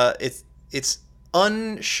 It's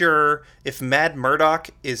unsure if Mad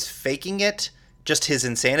Murdock is faking it, just his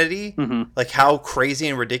insanity, like how crazy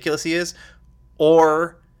and ridiculous he is,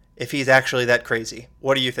 or if he's actually that crazy.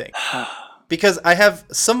 What do you think? because I have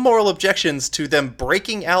some moral objections to them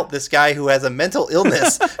breaking out this guy who has a mental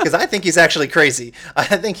illness, because I think he's actually crazy.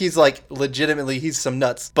 I think he's like legitimately, he's some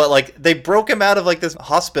nuts. But like they broke him out of like this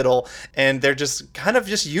hospital and they're just kind of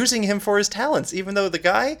just using him for his talents, even though the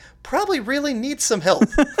guy probably really needs some help.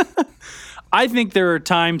 I think there are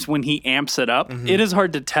times when he amps it up. It is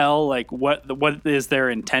hard to tell like what is their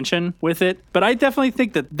intention with it, but I definitely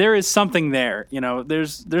think that there is something there. You know,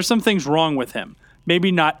 there's some things wrong with him.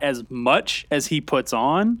 Maybe not as much as he puts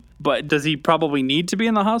on, but does he probably need to be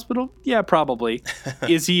in the hospital? Yeah, probably.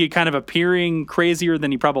 Is he kind of appearing crazier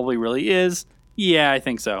than he probably really is? Yeah, I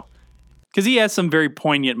think so. Because he has some very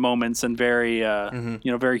poignant moments and very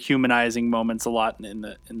very humanizing moments a lot in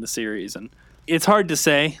the series, and it's hard to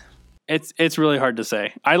say. It's really hard to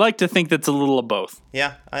say. I like to think that's a little of both.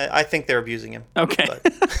 Yeah, I think they're abusing him. Okay.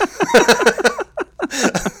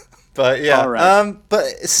 But yeah, all right. But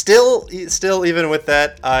still, even with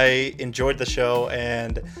that, I enjoyed the show,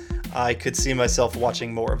 and I could see myself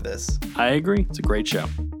watching more of this. I agree. It's a great show.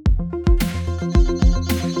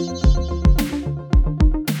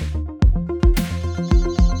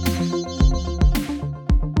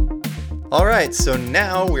 All right, so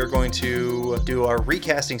now we're going to do our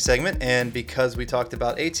recasting segment, and because we talked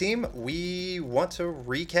about A-Team, we want to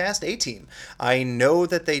recast A-Team. I know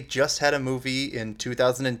that they just had a movie in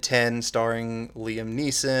 2010 starring Liam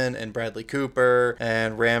Neeson and Bradley Cooper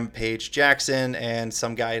and Rampage Jackson and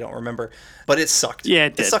some guy I don't remember, but it sucked. Yeah,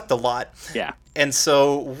 it did. It sucked a lot. Yeah. And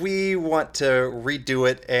so we want to redo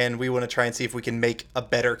it, and we want to try and see if we can make a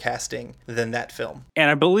better casting than that film. And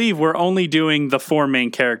I believe we're only doing the 4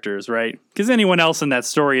 main characters, right? Because anyone else in that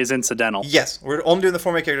story is incidental. Yes, we're only doing the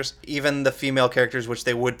 4 main characters, even the female characters, which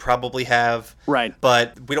they would probably have. Right.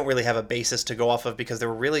 But we don't really have a basis to go off of because there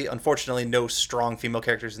were really, unfortunately, no strong female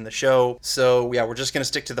characters in the show. So, yeah, we're just going to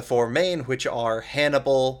stick to the 4 main, which are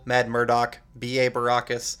Hannibal, Mad Murdock, B.A.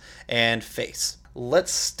 Baracus, and Face.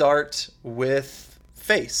 Let's start with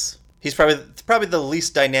Face. He's probably the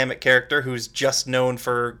least dynamic character who's just known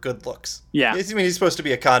for good looks. Yeah. I mean, he's supposed to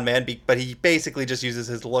be a con man, but he basically just uses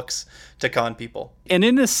his looks to con people. And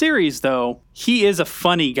in this series, though, he is a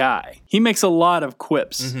funny guy. He makes a lot of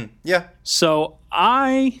quips. Mm-hmm. Yeah. So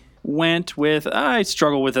I went with, I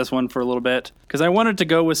struggled with this one for a little bit because I wanted to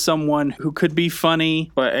go with someone who could be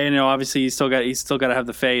funny, but obviously he's still got to have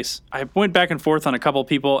the face. I went back and forth on a couple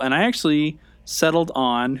people, and I actually settled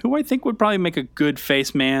on who I think would probably make a good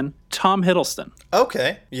face man, Tom Hiddleston.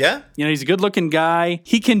 Okay, yeah. He's a good-looking guy.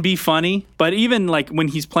 He can be funny, but even like when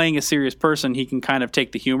he's playing a serious person, he can kind of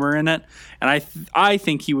take the humor in it, and I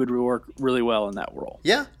think he would work really well in that role.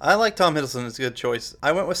 Yeah, I like Tom Hiddleston. It's a good choice.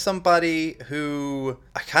 I went with somebody who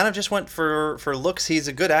I kind of just went for looks. He's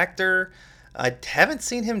a good actor. I haven't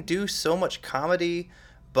seen him do so much comedy,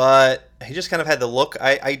 but he just kind of had the look.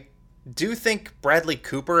 I do think Bradley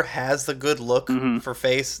Cooper has the good look for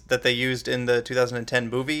Face that they used in the 2010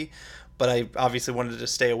 movie, but I obviously wanted to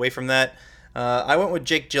stay away from that. I went with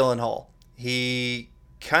Jake Gyllenhaal. He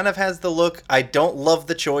kind of has the look. I don't love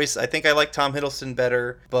the choice. I think I like Tom Hiddleston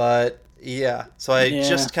better, but yeah. So I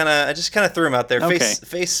just kind of threw him out there. Okay.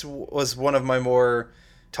 Face was one of my more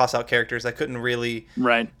toss-out characters. I couldn't really...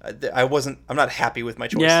 Right. I'm not happy with my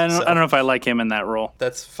choice. Yeah, I don't know if I like him in that role.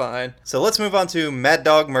 That's fine. So let's move on to Mad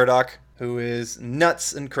Dog Murdock, who is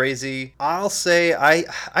nuts and crazy. I'll say I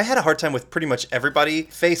had a hard time with pretty much everybody.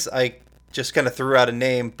 Face, I just kind of threw out a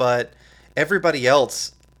name, but everybody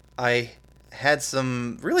else, I had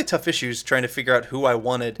some really tough issues trying to figure out who I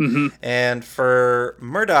wanted. And for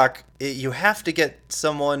Murdock, you have to get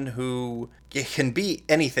someone who can be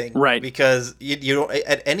anything, right? Because you don't,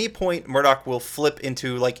 at any point Murdock will flip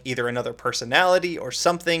into like either another personality or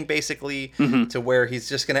something, basically, to where he's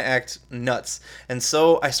just gonna act nuts. And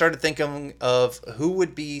so I started thinking of who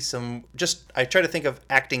would be I try to think of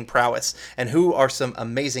acting prowess and who are some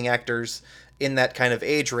amazing actors in that kind of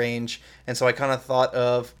age range. And so I kind of thought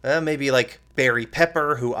of maybe like Barry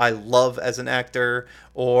Pepper, who I love as an actor,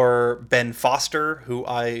 or Ben Foster, who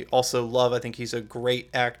I also love. I think he's a great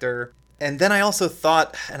actor. And then I also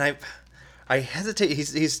thought, and I hesitate.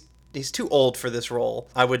 He's too old for this role.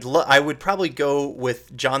 I would probably go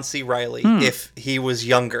with John C. Reilly if he was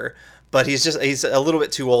younger, but he's a little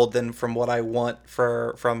bit too old from what I want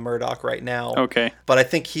from Murdock right now. Okay. But I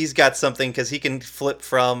think he's got something because he can flip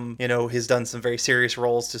from he's done some very serious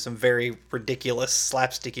roles to some very ridiculous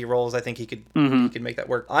slapsticky roles. I think he could make that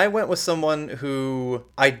work. I went with someone who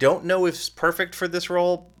I don't know if is perfect for this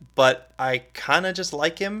role, but I kind of just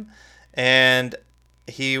like him. And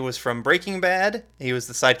he was from Breaking Bad. He was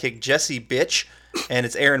the sidekick Jesse Bitch, and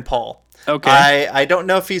it's Aaron Paul. Okay. I don't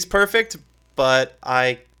know if he's perfect, but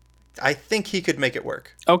I think he could make it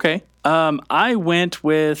work. Okay. I went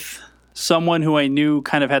with someone who I knew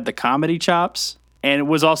kind of had the comedy chops, and it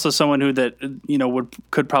was also someone who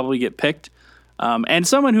could probably get picked. And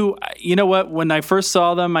someone who, you know what, when I first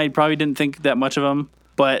saw them, I probably didn't think that much of them,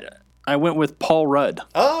 but I went with Paul Rudd.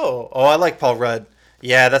 Oh, I like Paul Rudd.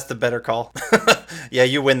 Yeah, that's the better call. Yeah,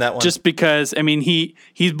 you win that one. Just because, I mean,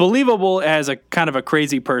 he's believable as a kind of a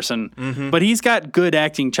crazy person, but he's got good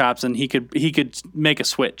acting chops, and he could make a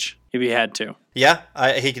switch if he had to. Yeah,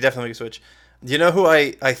 he could definitely make a switch. You know who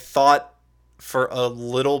I thought for a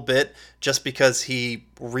little bit, just because he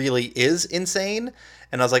really is insane,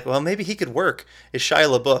 and I was like, well, maybe he could work, is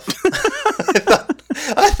Shia LaBeouf.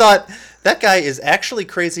 I thought that guy is actually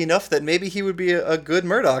crazy enough that maybe he would be a good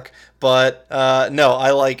Murdoch. But no,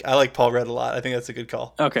 I like Paul Rudd a lot. I think that's a good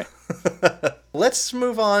call. Okay. Let's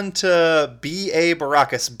move on to B.A.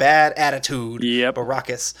 Baracus, Bad Attitude. Yep.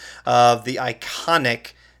 Baracus, the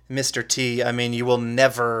iconic Mr. T. I mean, you will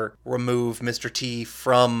never remove Mr. T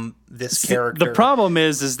from this character. The problem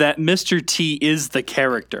is that Mr. T is the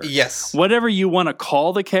character. Yes. Whatever you want to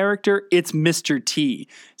call the character, it's Mr. T.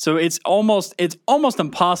 So it's almost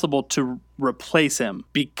impossible to replace him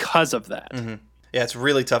because of that. Mm-hmm. Yeah, it's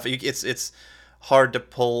really tough. It's hard to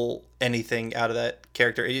pull anything out of that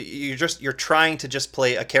character. You're trying to just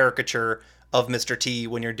play a caricature of Mr. T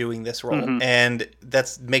when you're doing this role. Mm-hmm. And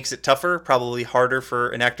that makes it tougher, probably harder for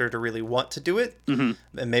an actor to really want to do it.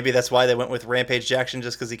 Mm-hmm. And maybe that's why they went with Rampage Jackson,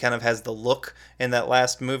 just because he kind of has the look in that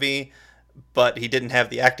last movie, but he didn't have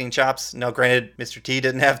the acting chops. Now, granted, Mr. T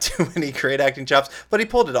didn't have too many great acting chops, but he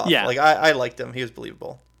pulled it off. Yeah. Like, I liked him. He was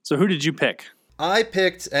believable. So who did you pick? I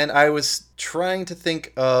picked, and I was trying to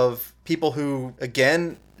think of people who,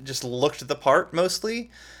 again, just looked the part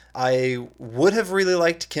mostly. I would have really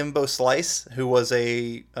liked Kimbo Slice, who was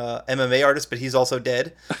a MMA artist, but he's also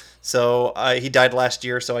dead. So he died last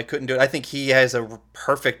year, so I couldn't do it. I think he has a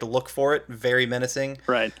perfect look for it, very menacing.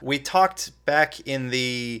 Right. We talked back in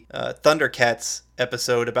the Thundercats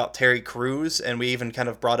episode about Terry Crews, and we even kind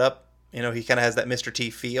of brought up, you know, he kind of has that Mr. T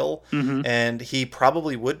feel, and he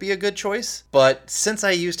probably would be a good choice. But since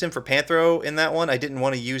I used him for Panthro in that one, I didn't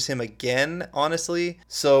want to use him again, honestly.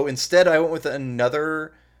 So instead, I went with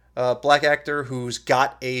another black actor who's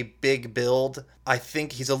got a big build. I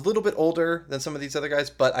think he's a little bit older than some of these other guys,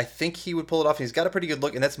 but I think he would pull it off. He's got a pretty good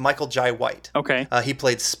look, and that's Michael Jai White. Okay. He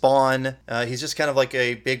played Spawn. He's just kind of like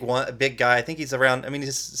a big guy. I think he's around, I mean,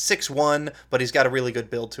 he's 6'1", but he's got a really good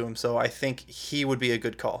build to him, so I think he would be a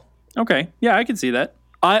good call. Okay. Yeah, I can see that.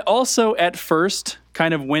 I also, at first,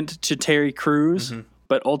 kind of went to Terry Crews,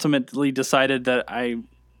 but ultimately decided that I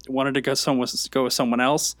wanted to go with someone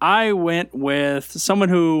else. I went with someone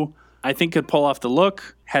who I think could pull off the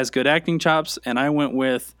look, has good acting chops, and I went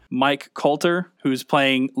with Mike Coulter, who's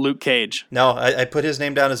playing Luke Cage. No, I put his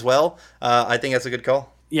name down as well. I think that's a good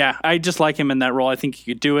call. Yeah, I just like him in that role. I think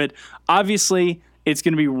he could do it. Obviously, it's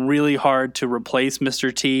going to be really hard to replace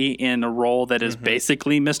Mr. T in a role that is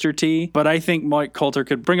basically Mr. T, but I think Mike Coulter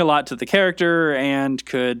could bring a lot to the character and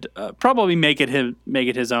could probably make it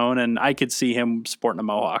his own, and I could see him sporting a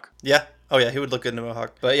mohawk. Yeah. Oh, yeah, he would look good in a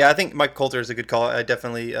mohawk. But yeah, I think Mike Coulter is a good call. I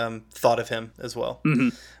definitely thought of him as well. Mm-hmm.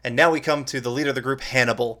 And now we come to the leader of the group,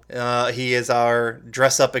 Hannibal. He is our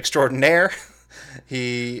dress-up extraordinaire.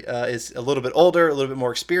 He is a little bit older, a little bit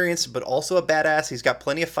more experienced, but also a badass. He's got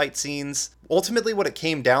plenty of fight scenes. Ultimately, what it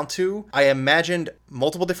came down to, I imagined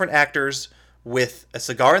multiple different actors with a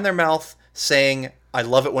cigar in their mouth saying, "I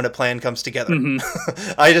love it when a plan comes together."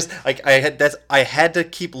 I had to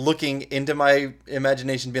keep looking into my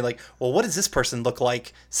imagination, being like, well, what does this person look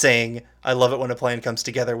like saying, "I love it when a plan comes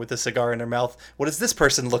together" with a cigar in their mouth? What does this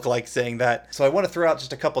person look like saying that? So I want to throw out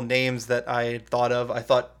just a couple names that I had thought of. I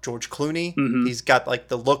thought George Clooney. He's got like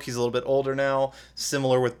the look. He's a little bit older now.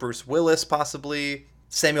 Similar with Bruce Willis, possibly.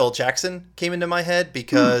 Samuel Jackson came into my head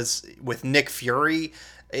because with Nick Fury,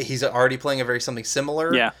 he's already playing something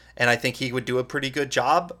similar. Yeah. And I think he would do a pretty good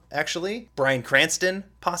job, actually. Bryan Cranston,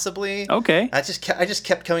 possibly. Okay. I just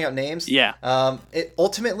kept coming out names. Yeah.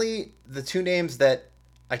 Ultimately, the two names that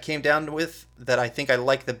I came down with that I think I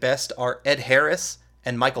like the best are Ed Harris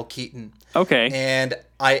and Michael Keaton. Okay. And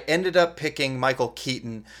I ended up picking Michael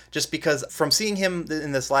Keaton just because from seeing him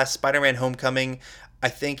in this last Spider-Man Homecoming, I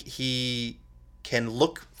think he can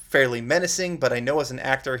look fairly menacing, but I know as an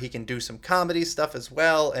actor he can do some comedy stuff as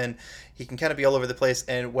well, and he can kind of be all over the place.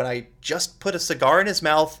 And when I just put a cigar in his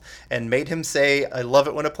mouth and made him say, "I love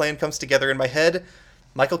it when a plan comes together," in my head,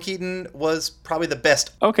 Michael Keaton was probably the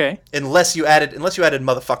best. Okay. Unless you added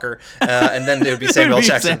motherfucker, and then it would be Samuel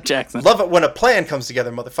Jackson. Sam Jackson. Love it when a plan comes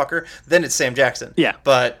together, motherfucker. Then it's Sam Jackson. Yeah.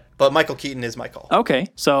 But but Michael Keaton is my call. Okay,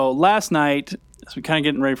 so last night, as we're kind of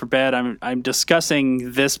getting ready for bed, I'm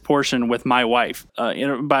discussing this portion with my wife,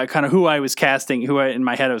 by kind of who I was casting, in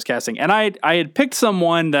my head I was casting, and I had picked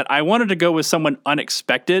someone that I wanted to go with someone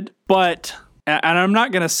unexpected, but and I'm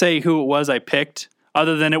not going to say who it was I picked,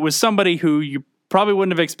 other than it was somebody who you probably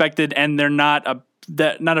wouldn't have expected, and they're not a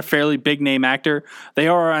fairly big name actor. They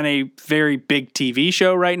are on a very big TV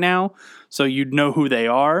show right now, so you'd know who they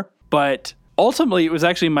are. But ultimately, it was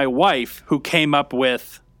actually my wife who came up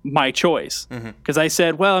with my choice. Because I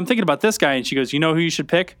said, well, I'm thinking about this guy. And she goes, you know who you should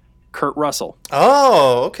pick? Kurt Russell.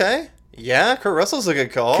 Oh, okay. Yeah, Kurt Russell's a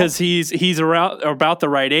good call. Because he's around, about the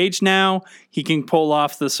right age now. He can pull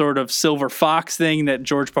off the sort of silver fox thing that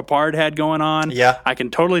George Papard had going on. Yeah. I can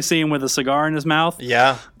totally see him with a cigar in his mouth.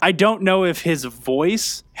 Yeah. I don't know if his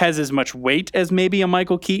voice has as much weight as maybe a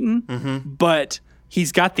Michael Keaton, but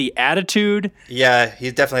he's got the attitude. Yeah,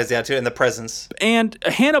 he definitely has the attitude and the presence. And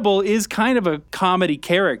Hannibal is kind of a comedy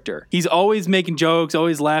character. He's always making jokes,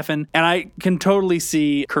 always laughing, and I can totally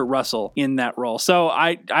see Kurt Russell in that role. So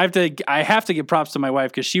I have to give props to my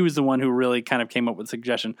wife because she was the one who really kind of came up with the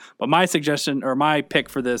suggestion. But my suggestion, or my pick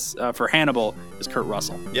for this, for Hannibal, is Kurt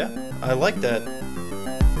Russell. Yeah, I like that.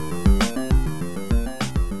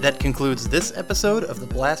 That concludes this episode of the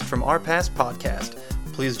Blast from Our Past podcast.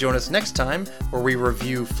 Please join us next time where we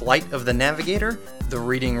review Flight of the Navigator, The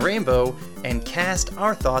Reading Rainbow, and cast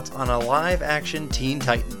our thoughts on a live-action Teen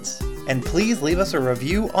Titans. And please leave us a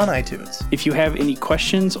review on iTunes. If you have any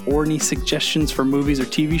questions or any suggestions for movies or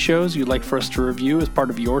TV shows you'd like for us to review as part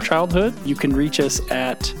of your childhood, you can reach us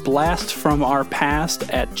at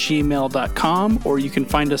blastfromourpast@gmail.com, or you can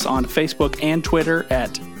find us on Facebook and Twitter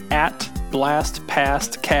at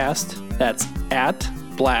BlastPastCast. That's at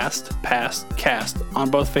BlastPastCast on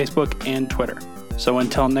both Facebook and Twitter. So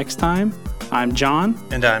until next time, I'm John.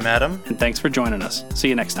 And I'm Adam. And thanks for joining us. See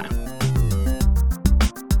you next time.